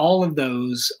 All of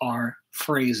those are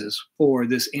phrases for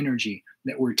this energy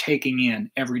that we're taking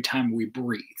in every time we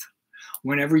breathe.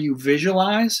 Whenever you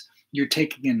visualize, you're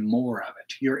taking in more of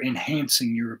it. You're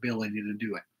enhancing your ability to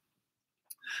do it.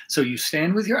 So you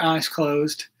stand with your eyes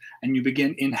closed and you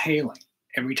begin inhaling.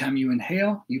 Every time you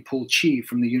inhale, you pull chi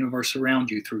from the universe around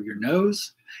you through your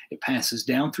nose. It passes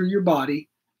down through your body,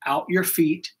 out your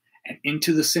feet, and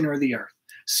into the center of the earth.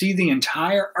 See the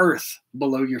entire earth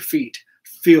below your feet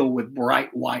fill with bright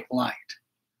white light.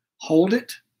 Hold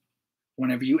it.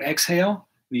 Whenever you exhale,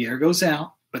 the air goes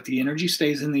out, but the energy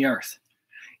stays in the earth.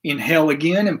 Inhale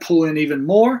again and pull in even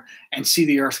more and see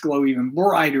the earth glow even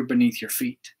brighter beneath your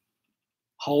feet.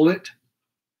 Hold it.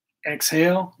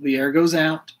 Exhale, the air goes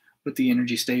out, but the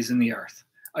energy stays in the earth.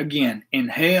 Again,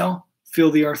 inhale,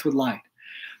 fill the earth with light.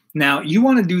 Now, you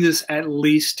want to do this at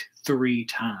least 3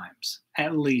 times,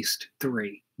 at least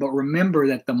 3. But remember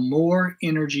that the more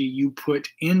energy you put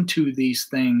into these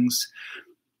things,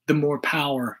 the more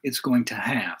power it's going to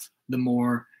have, the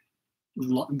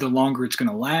longer it's going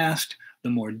to last, the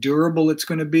more durable it's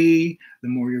going to be, the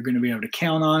more you're going to be able to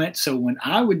count on it. So when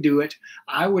I would do it,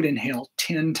 I would inhale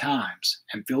 10 times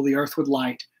and fill the earth with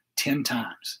light 10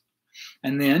 times.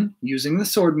 And then, using the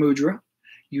sword mudra,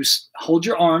 you hold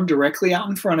your arm directly out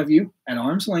in front of you at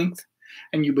arm's length,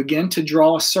 and you begin to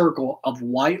draw a circle of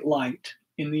white light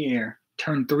in the air.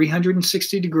 Turn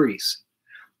 360 degrees.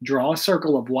 Draw a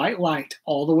circle of white light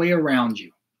all the way around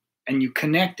you, and you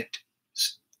connect it.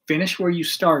 Finish where you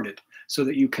started so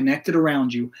that you connect it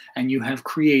around you, and you have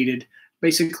created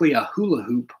basically a hula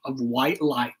hoop of white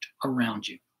light around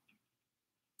you.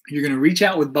 You're going to reach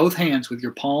out with both hands with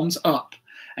your palms up,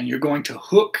 and you're going to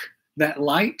hook that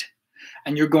light,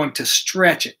 and you're going to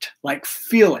stretch it, like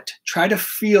feel it. Try to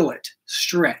feel it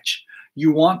stretch.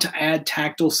 You want to add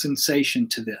tactile sensation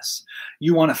to this.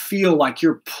 You want to feel like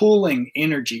you're pulling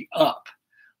energy up.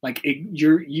 Like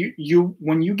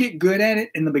when you get good at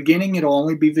it in the beginning, it'll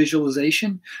only be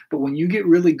visualization. But when you get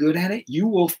really good at it, you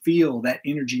will feel that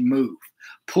energy move.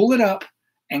 Pull it up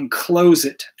and close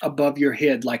it above your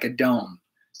head like a dome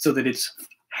so that it's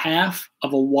half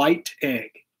of a white egg.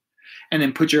 And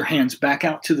then put your hands back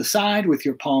out to the side with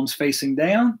your palms facing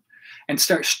down and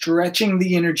start stretching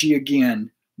the energy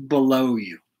again below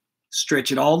you.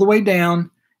 Stretch it all the way down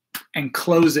and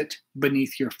close it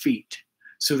beneath your feet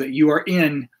so that you are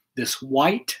in this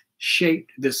white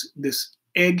shaped, this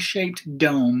egg-shaped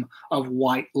dome of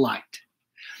white light.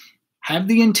 Have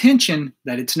the intention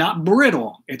that it's not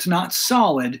brittle, it's not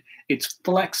solid, it's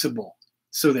flexible,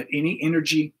 so that any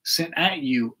energy sent at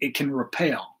you, it can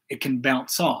repel, it can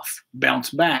bounce off,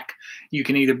 bounce back. You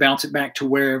can either bounce it back to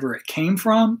wherever it came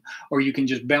from, or you can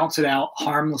just bounce it out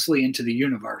harmlessly into the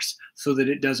universe so that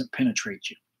it doesn't penetrate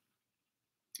you.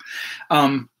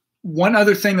 One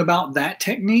other thing about that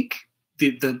technique,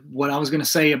 what I was going to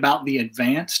say about the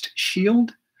advanced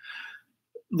shield,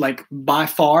 like by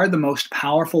far the most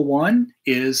powerful one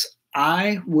is,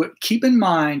 I would keep in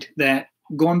mind that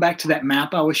going back to that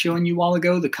map I was showing you a while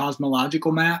ago, the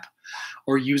cosmological map,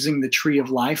 or using the Tree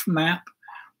of Life map,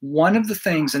 one of the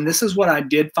things, and this is what I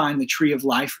did find the Tree of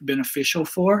Life beneficial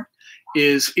for,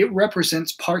 is it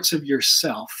represents parts of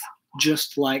yourself,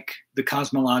 just like the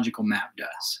cosmological map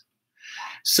does.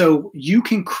 So you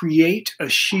can create a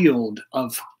shield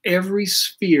of every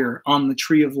sphere on the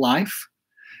Tree of Life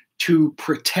to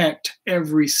protect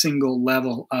every single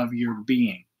level of your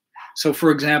being. So for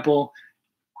example,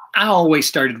 I always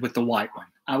started with the white one.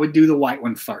 I would do the white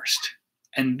one first.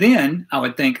 And then I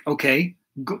would think, okay,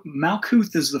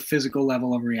 Malkuth is the physical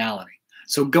level of reality.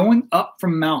 So going up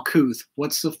from Malkuth,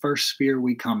 what's the first sphere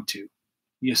we come to?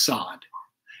 Yesod.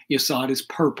 Yesod is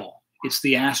purple. It's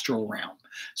the astral realm.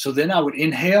 So then I would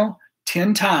inhale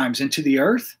 10 times into the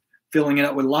earth, filling it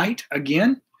up with light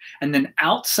again. And then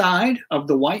outside of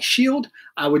the white shield,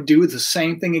 I would do the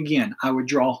same thing again. I would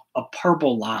draw a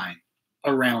purple line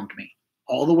around me,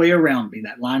 all the way around me,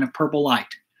 that line of purple light.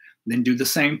 Then do the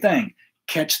same thing.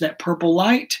 Catch that purple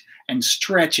light and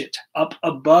stretch it up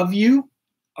above you,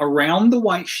 around the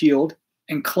white shield,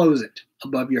 and close it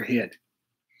above your head.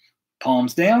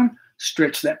 Palms down,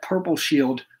 stretch that purple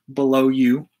shield below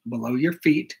you, below your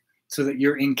feet, so that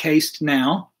you're encased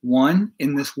now, 1,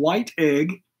 in this white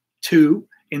egg, 2,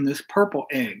 in this purple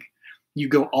egg. You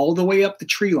go all the way up the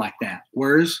tree like that.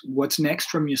 What's next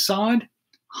from Yesod?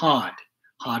 Hod.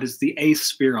 Hod is the 8th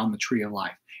sphere on the Tree of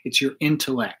Life. It's your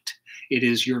intellect. It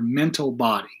is your mental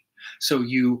body. So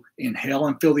you inhale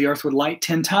and fill the earth with light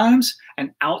 10 times,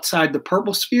 and outside the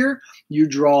purple sphere, you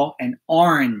draw an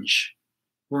orange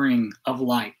ring of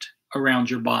light around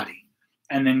your body.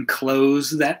 And then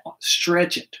close that,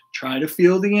 stretch it. Try to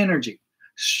feel the energy.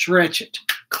 Stretch it.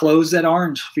 Close that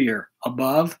orange sphere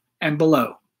above and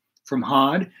below. From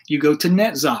Hod, you go to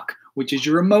Netzach, which is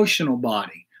your emotional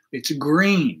body. It's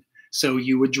green. So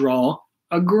you would draw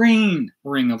a green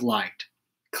ring of light.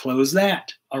 Close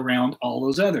that around all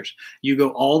those others. You go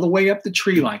all the way up the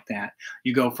tree like that.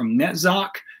 You go from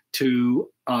Netzach to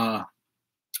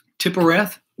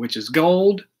Tiphereth, which is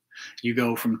gold. You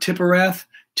go from Tiphereth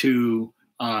to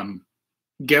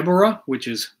Geburah, which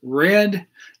is red.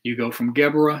 You go from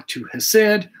Geburah to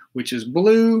Hesed, which is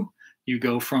blue. You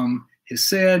go from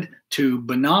Hesed to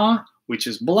Banah, which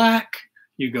is black.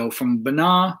 You go from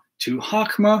Banah to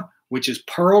Hakma, which is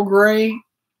pearl gray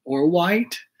or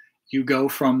white. You go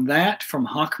from that, from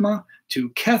Hakma, to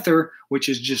Kether, which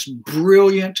is just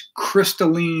brilliant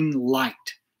crystalline light.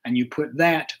 And you put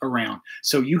that around.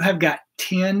 So you have got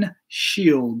 10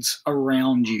 shields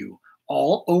around you,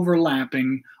 all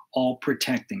overlapping, all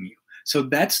protecting you. So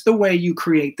that's the way you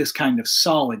create this kind of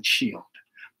solid shield.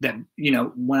 That,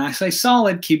 when I say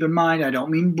solid, keep in mind, I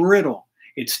don't mean brittle.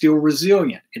 It's still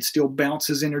resilient. It still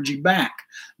bounces energy back.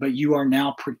 But you are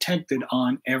now protected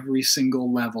on every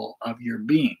single level of your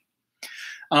being.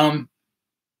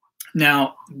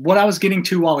 Now, what I was getting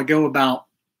to a while ago about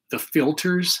the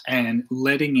filters and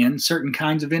letting in certain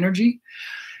kinds of energy,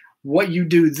 what you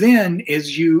do then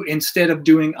is you, instead of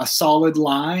doing a solid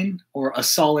line or a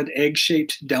solid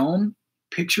egg-shaped dome,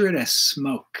 picture it as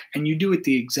smoke. And you do it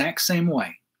the exact same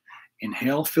way.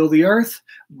 Inhale, fill the earth,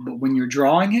 but when you're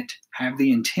drawing it, have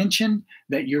the intention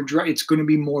that it's going to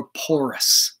be more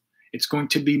porous. It's going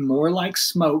to be more like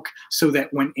smoke, so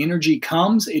that when energy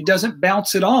comes, it doesn't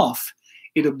bounce it off.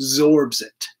 It absorbs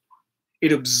it.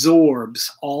 It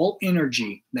absorbs all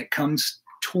energy that comes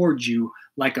towards you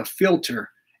like a filter,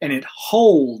 and it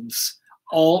holds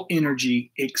all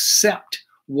energy except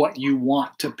what you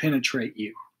want to penetrate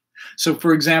you. So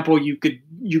for example, you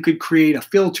could create a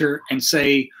filter and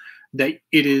say that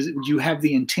you have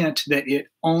the intent that it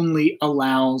only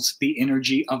allows the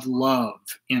energy of love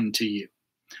into you,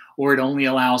 or it only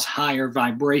allows higher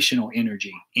vibrational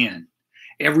energy in.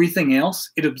 Everything else,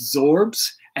 it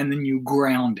absorbs, and then you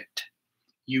ground it.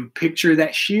 You picture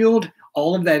that shield,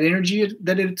 all of that energy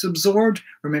that it's absorbed.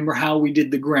 Remember how we did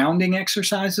the grounding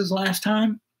exercises last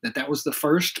time? that was the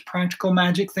first practical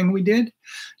magic thing we did.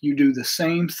 You do the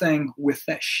same thing with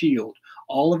that shield.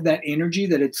 All of that energy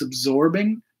that it's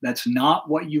absorbing, that's not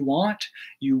what you want,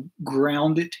 you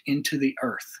ground it into the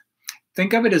earth.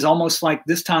 Think of it as almost like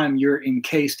this time you're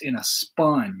encased in a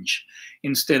sponge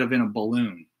instead of in a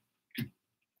balloon,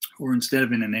 or instead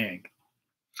of in an egg.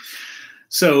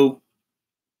 So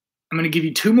I'm going to give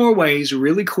you 2 more ways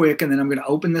really quick, and then I'm going to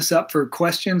open this up for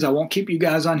questions. I won't keep you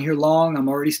guys on here long. I'm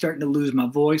already starting to lose my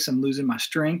voice. I'm losing my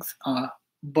strength.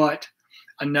 But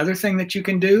another thing that you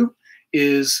can do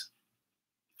is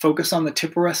focus on the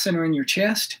Tippereth center in your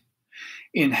chest.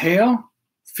 Inhale,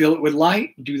 fill it with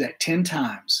light. Do that 10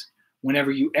 times.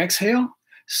 Whenever you exhale,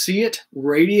 see it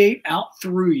radiate out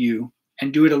through you,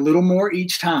 and do it a little more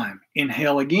each time.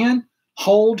 Inhale again,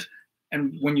 hold,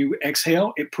 and when you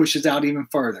exhale, it pushes out even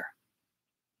further.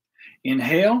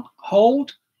 Inhale,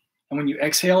 hold, and when you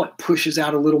exhale, it pushes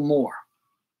out a little more.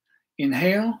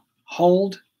 Inhale,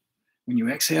 hold. When you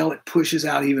exhale, it pushes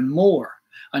out even more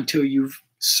until you've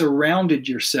surrounded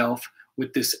yourself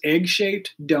with this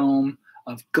egg-shaped dome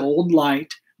of gold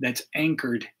light that's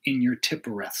anchored in your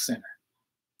Tippereth center.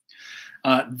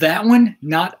 That one,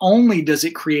 not only does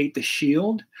it create the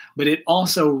shield, but it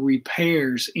also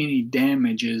repairs any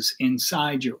damages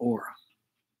inside your aura.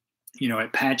 You know,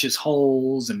 it patches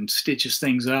holes and stitches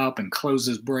things up and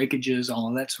closes breakages, all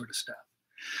of that sort of stuff.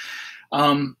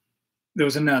 There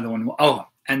was another one. Oh,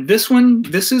 and this one,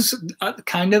 this is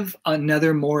kind of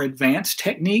another more advanced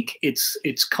technique.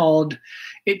 It's called,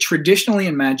 traditionally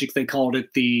in magic, they called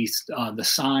it the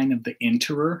sign of the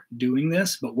enterer doing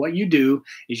this. But what you do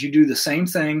is you do the same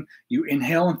thing. You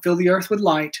inhale and fill the earth with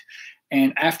light.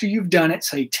 And after you've done it,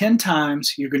 say 10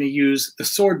 times, you're going to use the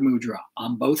sword mudra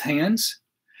on both hands.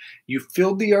 You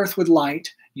filled the earth with light.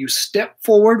 You step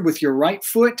forward with your right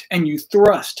foot and you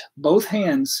thrust both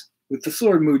hands with the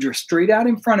sword mudra straight out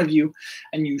in front of you,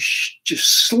 and you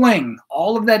just sling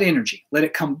all of that energy. Let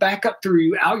it come back up through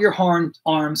you, out your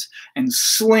arms, and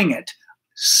sling it.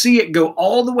 See it go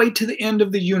all the way to the end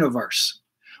of the universe.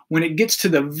 When it gets to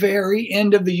the very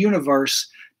end of the universe,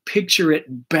 picture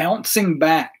it bouncing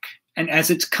back. And as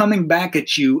it's coming back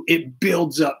at you, it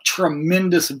builds up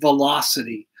tremendous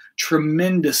velocity,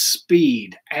 tremendous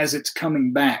speed as it's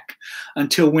coming back,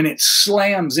 until when it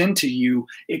slams into you,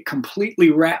 it completely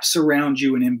wraps around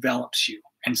you and envelops you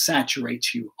and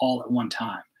saturates you all at one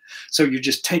time. So you're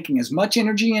just taking as much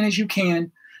energy in as you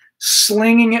can,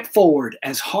 slinging it forward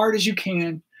as hard as you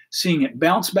can, seeing it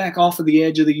bounce back off of the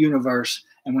edge of the universe,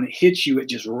 and when it hits you, it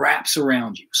just wraps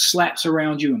around you, slaps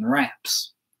around you and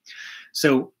wraps.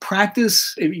 So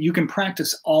practice, you can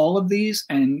practice all of these,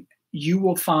 and you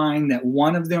will find that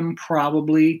one of them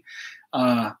probably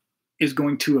is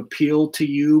going to appeal to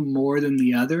you more than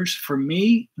the others. For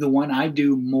me, the one I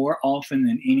do more often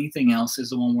than anything else is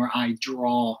the one where I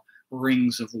draw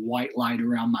rings of white light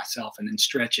around myself and then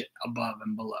stretch it above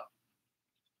and below.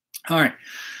 All right,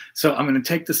 so I'm going to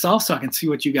take this off so I can see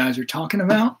what you guys are talking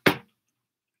about.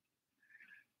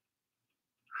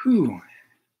 Whew.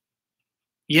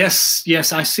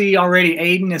 Yes, I see already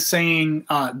Aiden is saying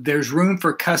there's room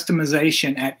for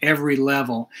customization at every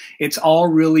level. It's all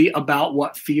really about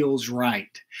what feels right.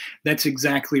 That's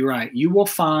exactly right. You will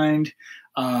find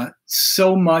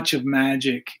so much of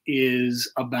magic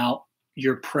is about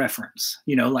your preference.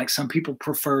 You know, like some people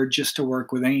prefer just to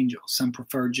work with angels. Some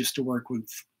prefer just to work with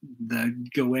the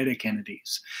goetic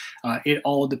entities. It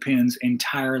all depends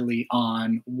entirely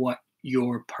on what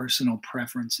your personal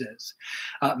preferences.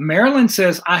 Marilyn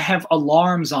says, I have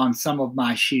alarms on some of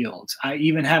my shields. I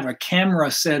even have a camera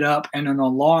set up and an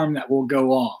alarm that will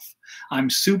go off.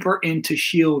 I'm super into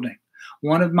shielding.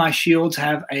 One of my shields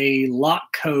have a lock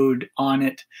code on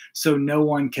it so no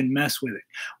one can mess with it.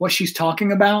 What she's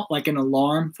talking about, like an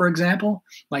alarm, for example,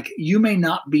 like you may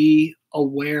not be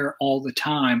aware all the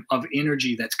time of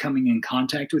energy that's coming in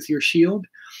contact with your shield.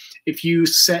 If you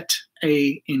set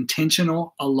a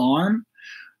intentional alarm,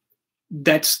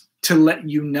 that's to let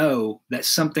you know that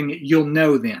something, you'll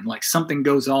know then, like something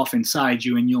goes off inside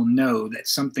you and you'll know that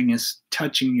something is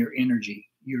touching your energy,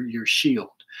 your shield,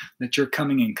 that you're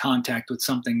coming in contact with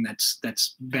something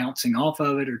that's bouncing off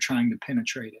of it or trying to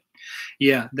penetrate it.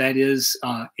 Yeah, that is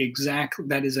exactly,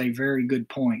 that is a very good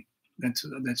point.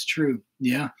 That's true.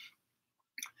 Yeah.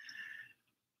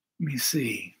 Let me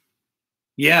see.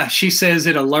 Yeah, she says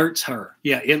it alerts her.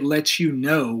 Yeah, it lets you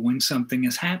know when something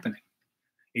is happening.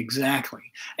 Exactly.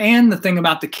 And the thing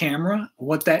about the camera,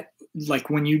 what that like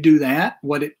when you do that,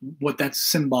 what that's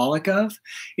symbolic of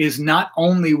is not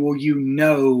only will you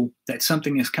know that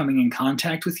something is coming in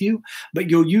contact with you, but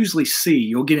you'll usually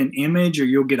you'll get an image, or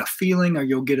you'll get a feeling, or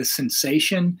you'll get a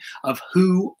sensation of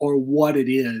who or what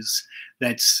it is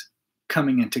that's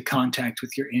coming into contact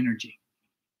with your energy.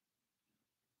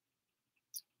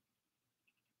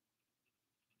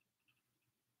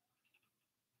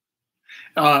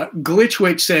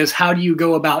 Glitchwitch says, how do you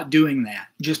go about doing that?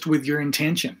 Just with your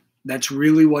intention. That's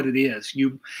really what it is.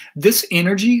 This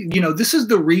energy, this is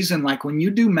the reason, like when you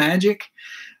do magic,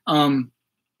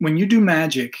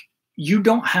 you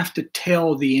don't have to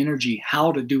tell the energy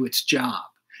how to do its job.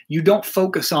 You don't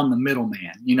focus on the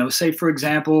middleman. Say, for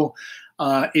example,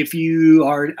 if you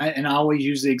are, and I always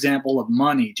use the example of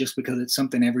money just because it's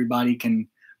something everybody can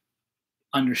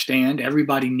understand.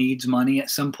 Everybody needs money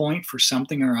at some point for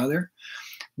something or other.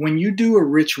 When you do a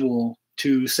ritual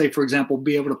to, say, for example,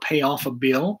 be able to pay off a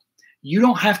bill, you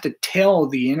don't have to tell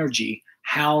the energy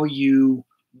how you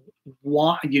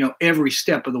want, every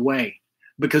step of the way,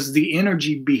 because the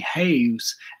energy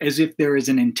behaves as if there is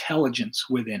an intelligence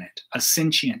within it, a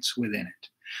sentience within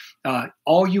it.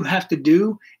 All you have to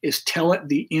do is tell it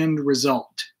the end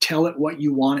result, tell it what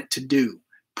you want it to do,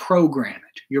 program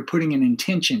it. You're putting an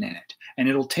intention in it, and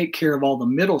it'll take care of all the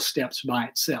middle steps by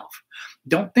itself.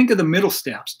 Don't think of the middle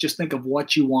steps, just think of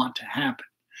what you want to happen.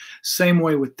 Same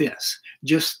way with this.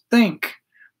 Just think,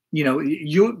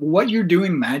 what you're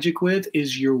doing magic with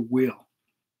is your will.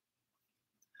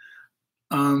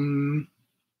 Let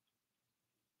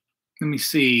me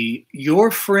see.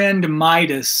 Your friend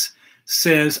Midas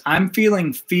says, I'm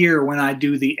feeling fear when I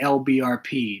do the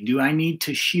LBRP. Do I need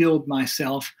to shield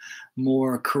myself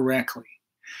more correctly?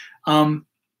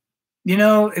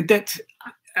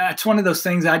 That's one of those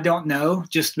things I don't know,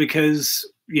 just because,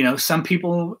 some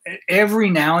people, every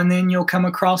now and then you'll come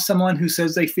across someone who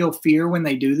says they feel fear when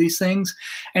they do these things.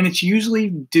 And it's usually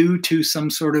due to some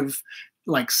sort of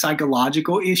like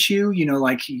psychological issue,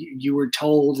 like you were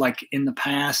told like in the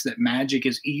past that magic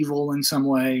is evil in some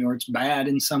way, or it's bad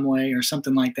in some way, or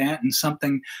something like that. And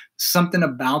something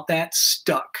about that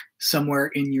stuck somewhere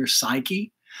in your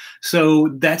psyche. So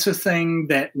that's a thing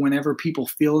that whenever people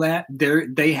feel that,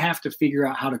 they have to figure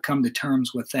out how to come to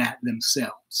terms with that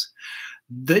themselves.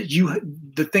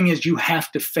 The thing is, you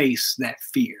have to face that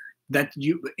fear. That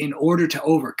in order to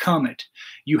overcome it,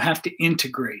 you have to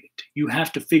integrate it. You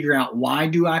have to figure out, why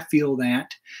do I feel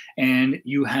that? And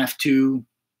you have to,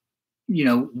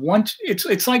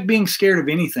 it's like being scared of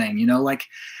anything, like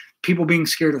people being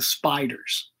scared of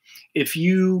spiders. If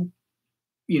you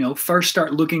first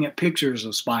start looking at pictures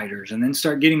of spiders and then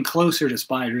start getting closer to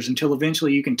spiders until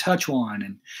eventually you can touch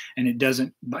one and it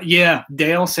doesn't. But yeah,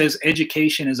 Dale says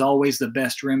education is always the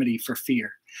best remedy for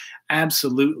fear.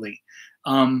 Absolutely.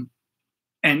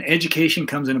 And education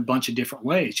comes in a bunch of different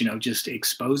ways, just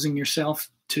exposing yourself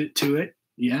to it.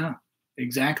 Yeah,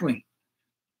 exactly.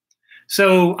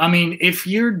 So, if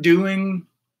you're doing,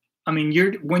 when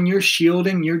you're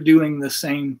shielding, you're doing the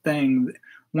same thing.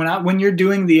 When you're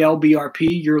doing the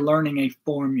LBRP, you're learning a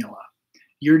formula.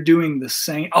 You're doing the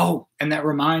same. Oh, and that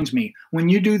reminds me, when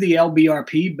you do the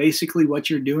LBRP, basically what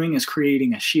you're doing is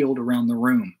creating a shield around the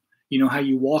room. You know how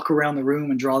you walk around the room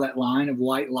and draw that line of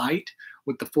white light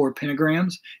with the 4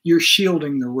 pentagrams? You're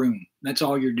shielding the room. That's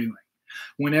all you're doing.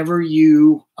 Whenever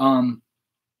you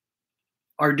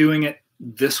are doing it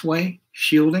this way,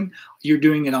 shielding, you're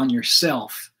doing it on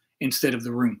yourself instead of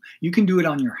the room. You can do it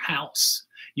on your house.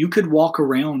 You could walk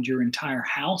around your entire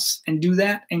house and do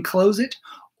that and close it,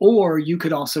 or you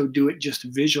could also do it just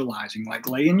visualizing, like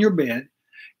lay in your bed,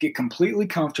 get completely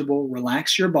comfortable,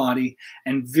 relax your body,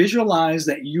 and visualize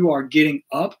that you are getting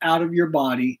up out of your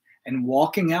body and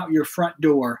walking out your front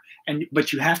door.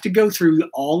 But you have to go through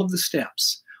all of the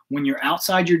steps. When you're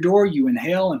outside your door, you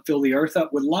inhale and fill the earth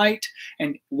up with light.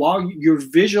 And while you're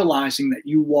visualizing that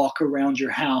you walk around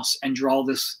your house and draw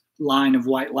this line of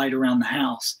white light around the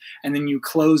house, and then you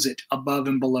close it above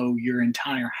and below your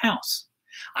entire house.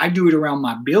 I do it around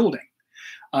my building.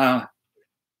 What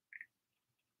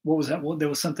was that? Well, there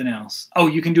was something else. Oh,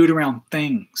 you can do it around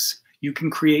things. You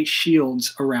can create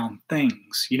shields around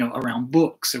things, around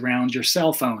books, around your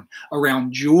cell phone,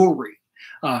 around jewelry.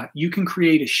 You can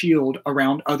create a shield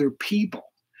around other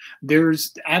people.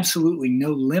 There's absolutely no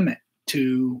limit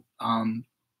to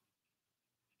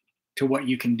what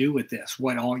you can do with this,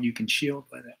 what all you can shield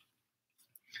with it.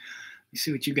 You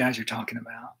see what you guys are talking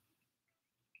about.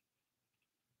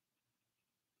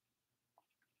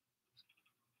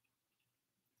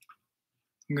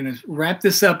 I'm going to wrap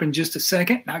this up in just a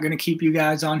second. Not going to keep you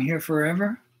guys on here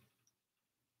forever.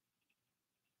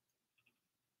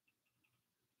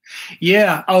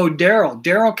 Yeah. Oh,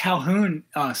 Daryl Calhoun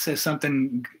says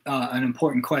something, an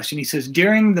important question. He says,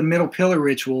 during the middle pillar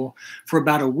ritual, for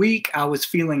about a week, I was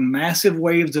feeling massive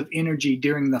waves of energy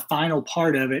during the final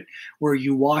part of it, where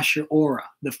you wash your aura.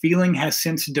 The feeling has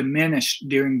since diminished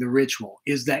during the ritual.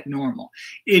 Is that normal?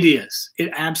 It is.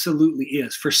 It absolutely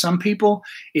is. For some people,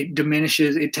 it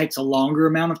diminishes. It takes a longer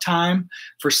amount of time.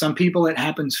 For some people, it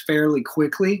happens fairly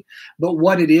quickly. But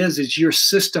what it is your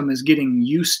system is getting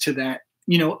used to that.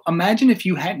 You know, imagine if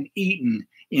you hadn't eaten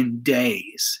in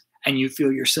days and you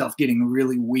feel yourself getting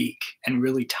really weak and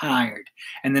really tired.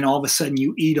 And then all of a sudden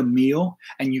you eat a meal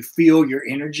and you feel your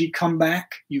energy come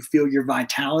back. You feel your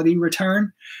vitality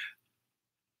return.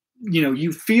 You know,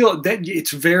 you feel that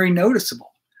it's very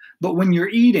noticeable. But when you're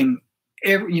eating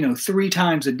 3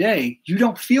 times a day, you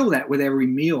don't feel that with every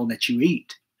meal that you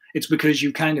eat. It's because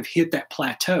you kind of hit that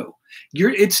plateau.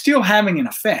 It's still having an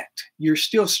effect. You're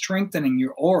still strengthening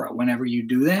your aura whenever you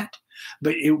do that,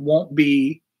 but it won't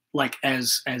be like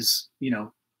as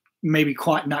maybe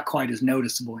not quite as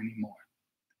noticeable anymore.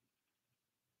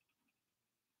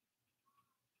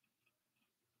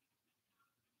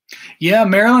 Yeah,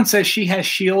 Marilyn says she has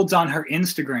shields on her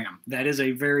Instagram. That is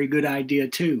a very good idea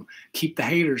too. Keep the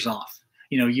haters off.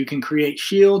 You know, you can create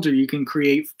shields or you can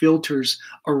create filters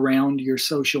around your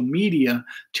social media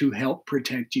to help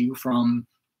protect you from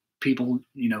people,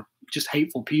 just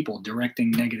hateful people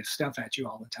directing negative stuff at you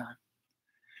all the time.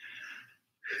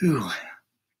 Whew.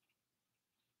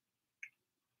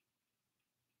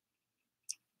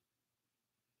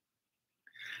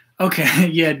 Okay,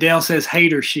 yeah, Dale says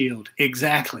hater shield.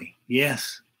 Exactly.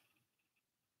 Yes.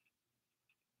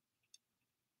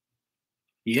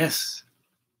 Yes.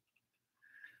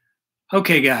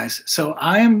 Okay, guys. So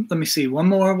let me see, one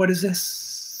more. What is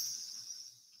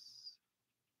this?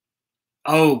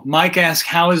 Oh, Mike asked,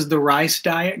 how is the rice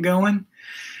diet going?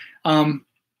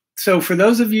 So for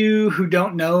those of you who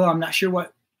don't know, I'm not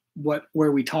sure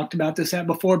where we talked about this at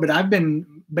before, but I've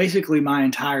been basically my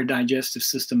entire digestive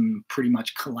system pretty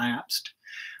much collapsed.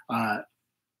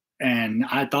 And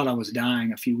I thought I was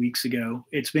dying a few weeks ago.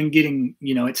 It's been getting,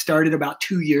 it started about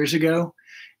 2 years ago.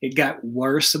 It got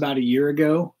worse about a year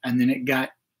ago. And then it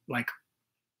got like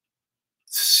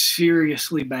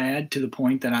seriously bad to the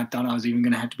point that I thought I was even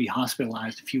going to have to be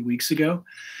hospitalized a few weeks ago.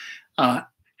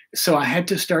 So I had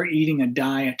to start eating a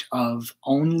diet of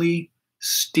only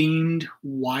steamed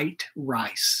white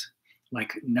rice,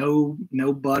 like no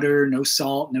butter, no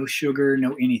salt, no sugar,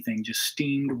 no anything, just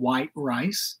steamed white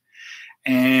rice.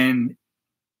 And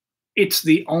it's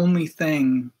the only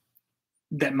thing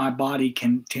that my body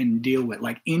can deal with.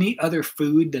 Like any other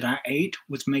food that I ate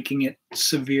was making it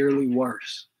severely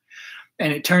worse.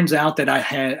 And it turns out that I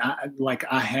had,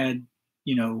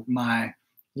 my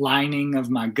lining of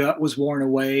my gut was worn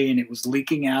away and it was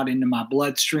leaking out into my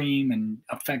bloodstream and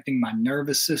affecting my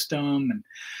nervous system.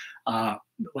 And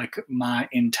like my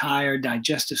entire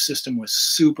digestive system was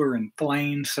super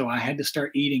inflamed. So I had to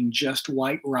start eating just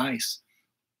white rice.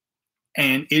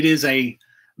 And it is a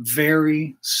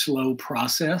very slow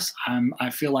process. I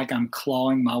feel like I'm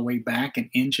clawing my way back an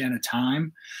inch at a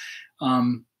time.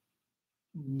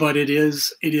 But it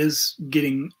is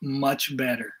getting much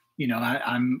better.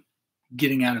 I'm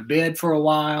getting out of bed for a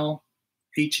while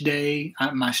each day.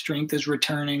 My strength is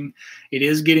returning. It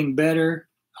is getting better,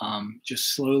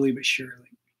 just slowly but surely.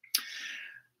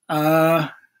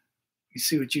 Let me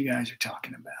see what you guys are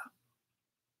talking about.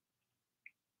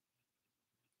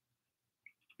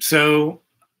 So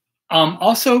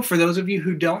also, for those of you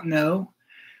who don't know,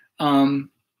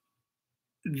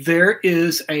 there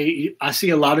is I see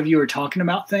a lot of you are talking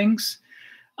about things.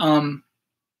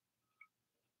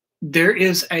 There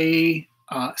is a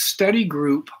study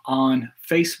group on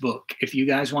Facebook. If you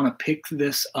guys want to pick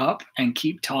this up and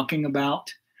keep talking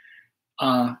about,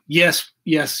 yes,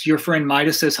 your friend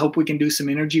Mida says, hope we can do some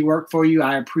energy work for you.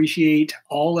 I appreciate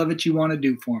all of it you want to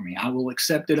do for me. I will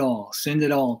accept it all. Send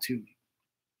it all to me.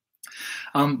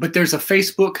 But there's a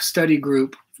Facebook study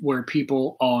group where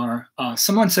people are,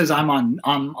 someone says I'm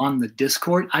on the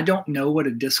Discord. I don't know what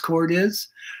a Discord is,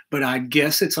 but I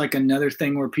guess it's like another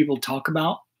thing where people talk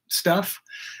about stuff.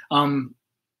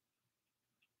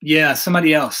 Yeah,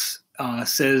 somebody else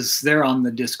says they're on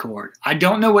the Discord. I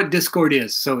don't know what Discord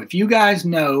is. So if you guys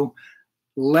know,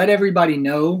 let everybody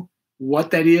know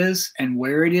what that is and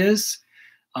where it is,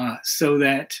 so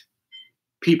that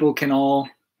people can all,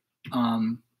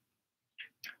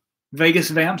 Vegas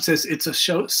Vamp says it's a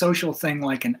social thing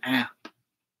like an app.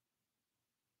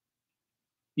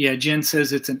 Yeah, Jen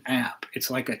says it's an app. It's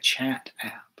like a chat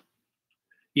app.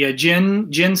 Yeah,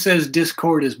 Jen says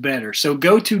Discord is better. So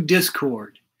go to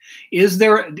Discord.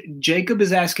 Jacob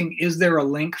is asking, is there a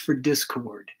link for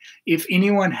Discord? If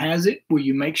anyone has it, will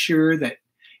you make sure that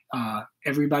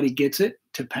everybody gets it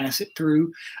to pass it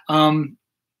through?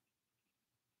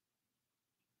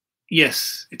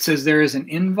 Yes, it says there is an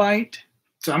invite.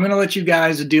 So I'm going to let you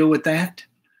guys deal with that.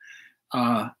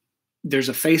 There's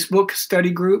a Facebook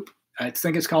study group. I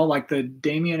think it's called like the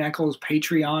Damien Eccles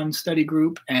Patreon study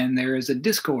group. And there is a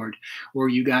Discord where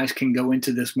you guys can go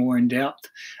into this more in depth.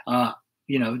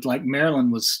 You know, like Marilyn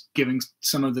was giving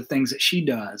some of the things that she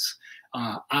does.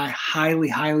 I highly,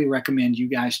 highly recommend you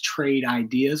guys trade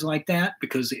ideas like that,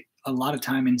 because it a lot of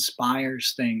time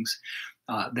inspires things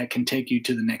that can take you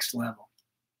to the next level.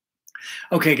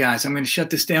 Okay, guys, I'm going to shut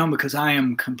this down because I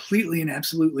am completely and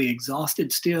absolutely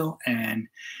exhausted still and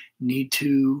need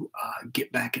to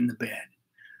get back in the bed.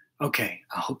 Okay,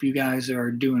 I hope you guys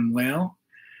are doing well.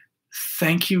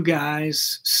 Thank you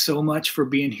guys so much for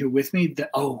being here with me.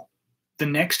 The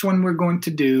next one we're going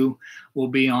to do will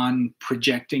be on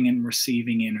projecting and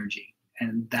receiving energy.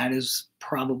 And that is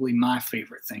probably my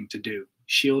favorite thing to do,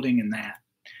 shielding and that.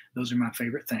 Those are my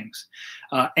favorite things.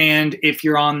 And if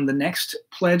you're on the next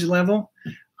pledge level,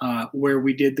 where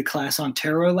we did the class on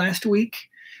tarot last week,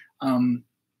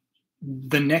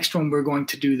 the next one we're going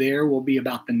to do there will be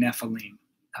about the Nephilim,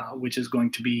 which is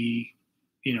going to be,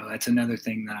 you know, that's another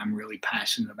thing that I'm really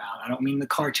passionate about. I don't mean the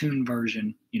cartoon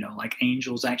version, you know, like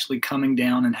angels actually coming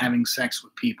down and having sex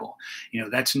with people. You know,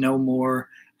 that's no more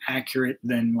accurate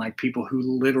than like people who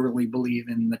literally believe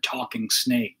in the talking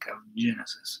snake of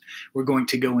Genesis. We're going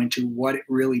to go into what it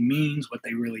really means, what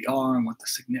they really are, and what the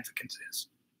significance is.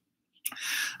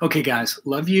 Okay, guys,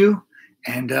 love you,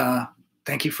 and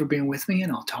thank you for being with me,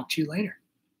 and I'll talk to you later.